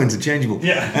 but they're so interchangeable.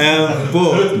 Yeah.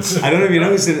 But I don't know if you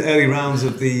noticed in the early rounds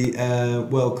of the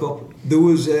World Cup, there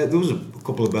was a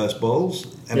couple of burst balls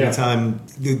every time.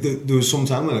 There was some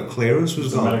time when a clearance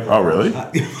was gone. Oh, really?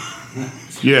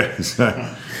 Yeah.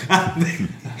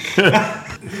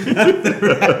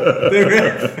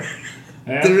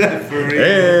 The referee.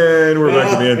 And we're back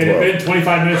to the It had end. been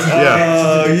 25 minutes.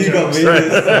 Yeah. Oh, you got me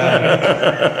this time.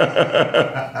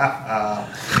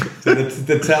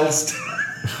 The Telstar.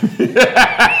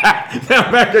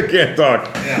 Now back I can't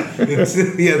talk.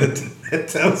 The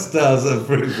Telstars are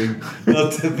proving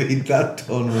not to be that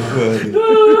tunnel-worthy.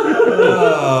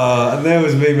 Oh, and there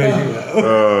was me making that.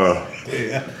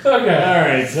 Okay. All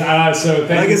right. So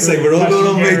thank Like you I say, for we're the all going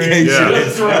on question, Gary. vacation. Yeah.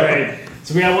 That's right.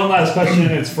 So we have one last question.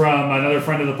 It's from another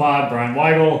friend of the pod, Brian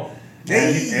Weigel.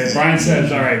 And Brian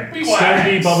says, all right,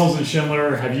 Stevie, Bubbles, and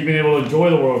Schindler, have you been able to enjoy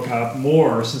the World Cup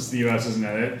more since the U.S. isn't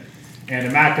in it? And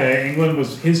Amaka, England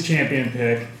was his champion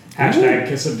pick. Hashtag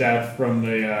kiss of death from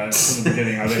the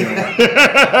beginning. Are they gonna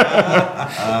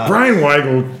Brian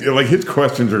Weigel, like his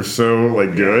questions are so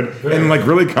like good and like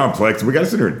really complex. We got to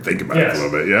sit here and think about it a little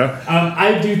bit. Yeah.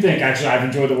 I do think actually I've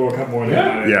enjoyed the World Cup more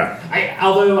than Yeah.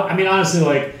 I mean honestly,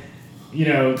 like, you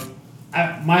know,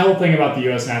 my whole thing about the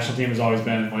U.S. national team has always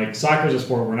been like soccer is a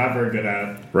sport we're not very good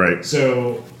at. Right.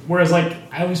 So whereas like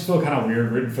I always feel kind of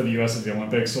weird rooting for the U.S. at the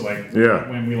Olympics. So like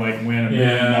when we like win and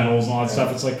medals and all that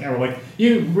stuff, it's like we're like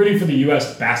you rooting for the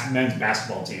U.S. men's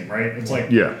basketball team, right? It's like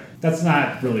that's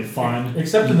not really fun.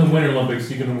 Except in the Winter Olympics,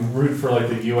 you can root for like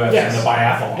the U.S. and the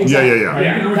biathlon. Exactly.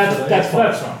 Yeah. That's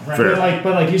fun. Right?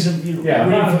 But like you said, rooting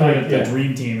for the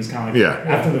dream team is kind of like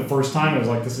after the first time it was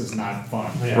like this is not fun.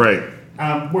 Yeah. Right.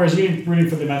 Whereas you rooting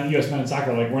for the U.S. men in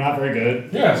soccer, like we're not very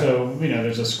good. Yeah. So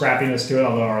there's a scrappiness to it.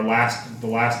 Although the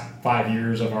last 5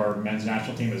 years of our men's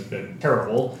national team has been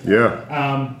terrible.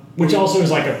 Yeah. Which also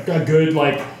is like a good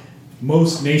like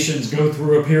most nations go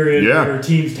through a period where your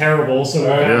team's terrible. So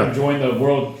we're kind of enjoying the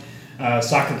world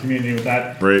soccer community with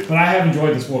that. Right. But I have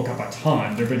enjoyed this World Cup a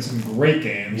ton. There've been some great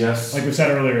games. Yes. Like we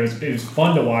said earlier, it was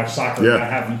fun to watch soccer. Yeah. I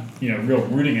have real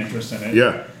rooting interest in it.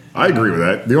 Yeah. I agree with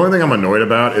that. The only thing I'm annoyed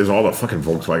about is all the fucking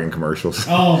Volkswagen commercials.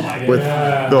 Oh my god! With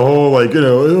the whole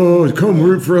come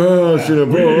root for us, blah,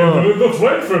 blah.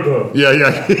 Yeah.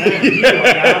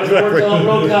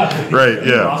 Right.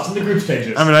 Yeah. Lost in the group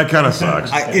stages. I mean, that kind of sucks.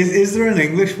 Is there an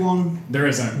English one? There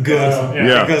isn't. Good.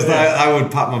 Yeah. Because I would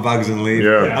pack my bags and leave.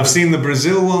 Yeah. I've seen the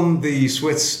Brazil one, the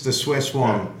Swiss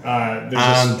one, and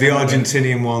the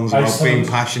Argentinian ones about being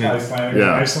passionate.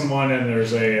 Iceland one, and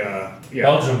there's a.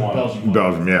 Belgium one.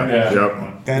 Belgium, yeah.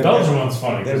 Yep. The Belgium one's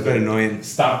funny. They're a bit annoying.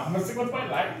 Stop messing with my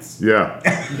lights. Yeah. I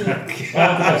don't think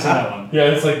I've seen that one. Yeah,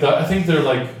 it's like I think they're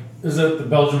like. Is it the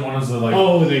Belgian one? Is the like?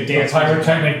 Oh, they dance. The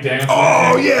pyrotechnic dance.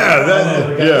 Oh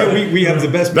yeah, we have the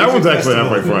best. That one's actually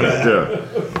halfway funny. Yeah.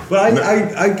 But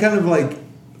I kind of like.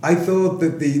 I thought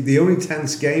that the only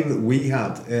tense game that we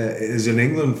had as an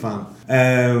England fan.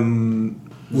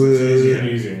 Which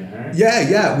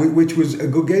was a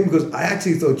good game because I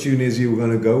actually thought Tunisia were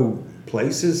going to go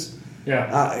places.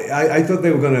 Yeah, I thought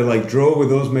they were going to like draw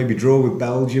with us, maybe draw with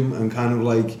Belgium, and kind of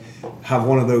like have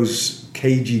one of those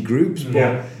cagey groups.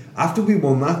 But after we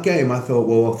won that game, I thought,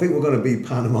 well, I think we're going to beat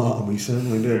Panama, and we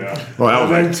certainly did. Yeah. Well,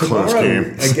 that was a close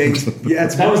game.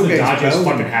 That was the dodgiest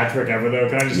fucking hat trick ever, though.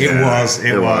 Can I just?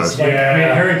 It was. Like, I mean,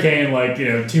 Harry Kane,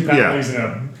 2 penalties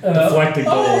and a deflected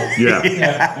goal.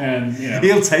 Yeah. And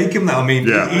he'll take him now. I mean,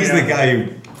 he's the guy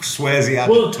who swears he had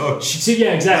a touch. So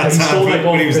exactly. He stole that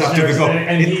goal when he was after the goal.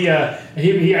 And he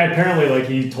apparently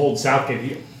he told Southgate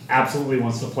he absolutely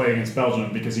wants to play against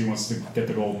Belgium because he wants to get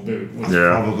the golden boot.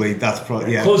 That's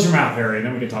probably Close your mouth, Harry, and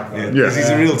then we can talk about it. Because he's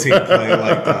a real team player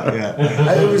like that.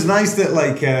 Yeah. It was nice that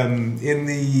in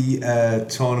the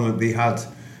tournament they had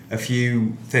a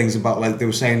few things about they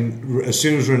were saying as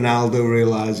soon as Ronaldo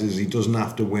realises he doesn't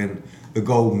have to win the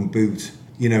golden boot,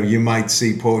 you might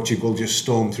see Portugal just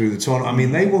storm through the tournament. I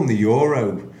mean, they won the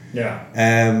Euro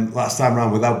last time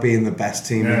around without being the best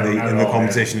team in the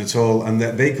competition at all, and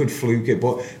that they could fluke it.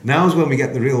 But now's when we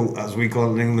get the real, as we call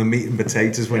it in England, the meat and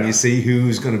potatoes, when you see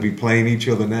who's going to be playing each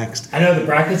other next. I know the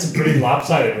brackets are pretty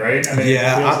lopsided, right? I mean, it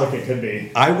feels like it could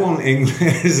be. I want England.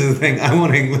 This is the thing. I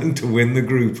want England to win the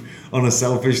group on a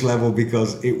selfish level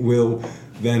because it will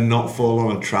then not fall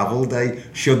on a travel day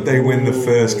should they win the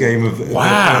first game of the first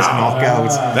knockout.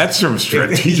 That's some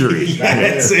strategery.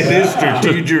 It is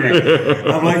strategery.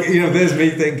 I'm like, there's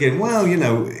me thinking, well,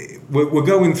 we're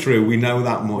going through. We know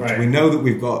that much. Right. We know that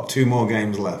we've got 2 more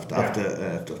games left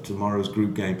after tomorrow's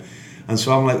group game. And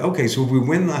so I'm like, okay, so if we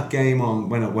win that game on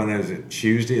when is it,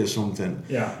 Tuesday or something?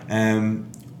 Yeah.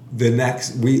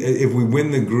 If we win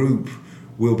the group,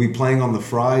 we'll be playing on the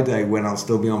Friday when I'll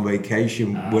still be on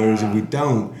vacation. Whereas if we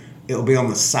don't, it'll be on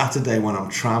the Saturday when I'm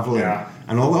travelling. Yeah.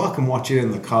 And although I can watch it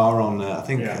in the car on, I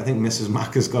think Mrs.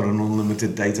 Mac has got an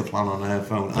unlimited data plan on her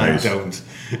phone. Nice. I don't.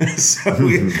 So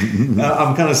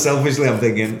I'm kind of selfishly, I'm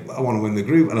thinking, I want to win the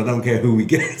group and I don't care who we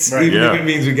get. Right. Even if it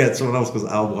means we get someone else, because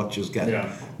I'll watch us get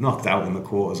knocked out in the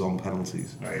quarters on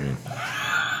penalties. Right.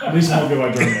 At least it won't be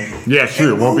by Germany. Yeah,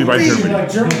 sure. It won't be by Germany.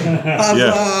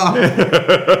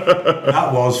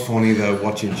 That was funny, though,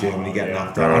 watching Germany get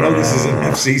knocked out. I know this is an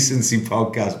FC Cincy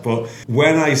podcast, but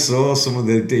when I saw some of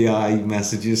the DI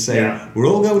messages saying, we're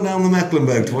all going down the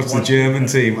Mecklenburg to watch the German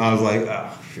team, I was like,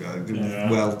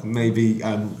 well, maybe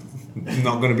I'm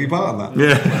not going to be part of that.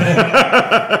 Yeah.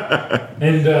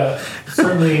 And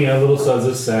certainly Little Suds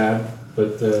is sad,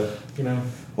 but,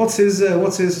 What's his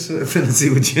affinity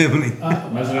with Germany?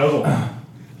 Mesut Ozil.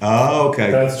 Oh,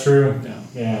 okay. That's true. Yeah.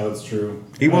 Yeah, that's true.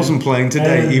 He wasn't playing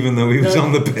today, and- even though he was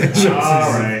on the pitch.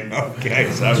 All right. Okay,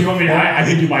 so Do you want me to?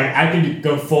 I can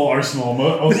go full Arsenal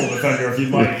Ozil defender if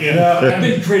you'd like. Yeah. I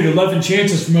think he created 11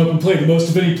 chances from open play, the most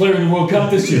of any player in the World Cup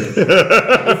this year.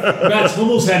 Mats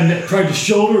Hummels hadn't tried to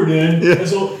shoulder it in.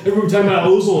 Everyone talking about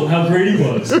Ozil and how great he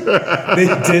was. they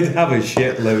did have a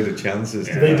shitload of chances.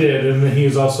 They did, and he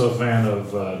was also a fan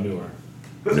of Neuer.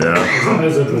 Yeah.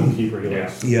 As a goalkeeper, he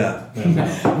likes. Yeah.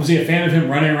 Was he a fan of him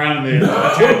running around in the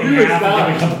attacking he was half not.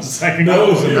 and giving a couple second No,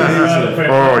 goals? he and was running around not. in Oh,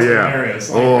 fantastic yeah. areas?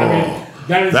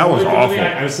 That the was only awful.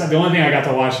 thing the only thing I got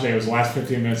to watch today was the last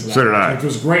 15 minutes of that, So did I. which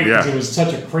was great because Yeah. it was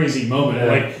such a crazy moment. Yeah.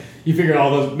 Like you figure all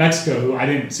those Mexico, who I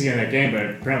didn't see in that game, but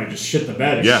apparently just shit the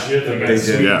bed. Yeah. Shit the bed. against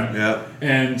They did. Sweden. Yeah.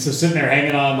 And so sitting there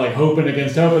hanging on, like hoping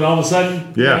against hope, and all of a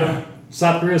sudden, Yeah.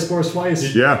 South Korea scores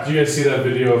twice. Yeah. Did you guys see that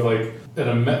video of like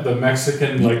the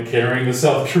Mexican like carrying the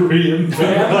South Korean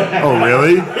fan? Oh,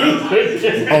 really?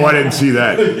 Oh, I didn't see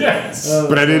that. Yes.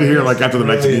 But I did hear, like, after the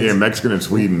Mexican Brilliant. game, Mexican and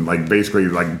Sweden, like, basically,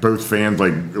 like, both fans,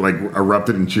 like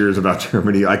erupted in cheers about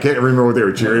Germany. I can't remember what they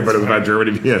were cheering, but it was about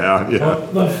Germany being out. Yeah.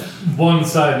 One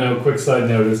quick side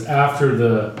note is after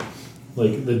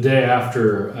the day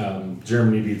after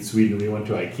Germany beat Sweden, we went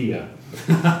to IKEA.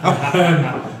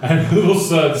 and little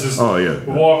son's just Oh, yeah.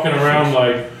 walking around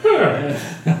like, huh,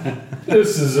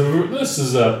 this is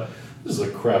a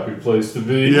crappy place to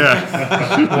be. Yeah.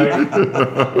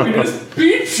 Like, we just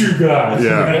beat you guys.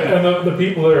 Yeah. And the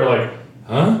people there are like,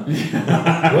 huh?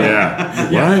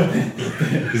 Yeah.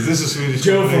 Is this a Swedish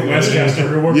Joe from Westchester,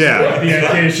 who works Yeah. at the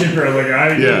IKEA shipper, like, how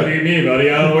you Yeah. gonna beat me, buddy?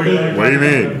 I don't know what you're like. What do you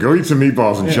mean? Go eat some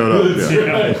meatballs and shut up.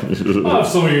 Yeah. Right. I'll have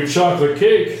some of your chocolate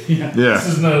cake. This Yeah.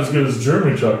 is not as good as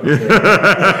German chocolate cake.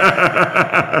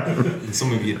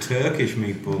 Some of your Turkish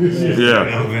meatballs Yeah.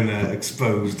 have been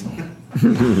exposed.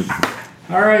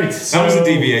 All right. That was a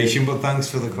deviation, but thanks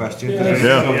for the question. Yeah.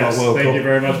 Yeah. Yes, thank you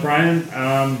very much, Brian.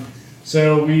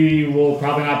 So we will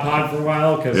probably not pod for a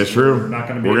while because That's true. we're not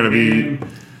going to be. We're in gonna the be game.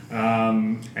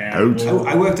 And out.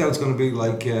 I worked out it's going to be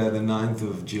like the 9th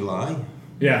of July,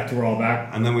 yeah, till we're all back.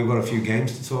 and then we've got a few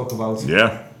games to talk about.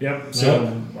 Yeah. Yep.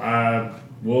 So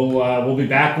we'll be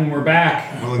back when we're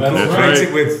back. We'll That's incorporate right.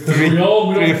 it with We three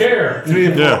don't three- care. 3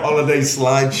 or 4 Yeah. holiday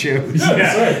slideshows.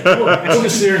 Yeah. We'll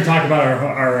just sit here and talk about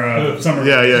our summer.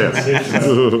 Yeah.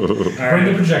 Bring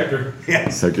the projector.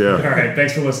 Yes. Heck yeah. All right.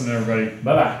 Thanks for listening, everybody.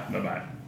 Bye bye. Bye bye.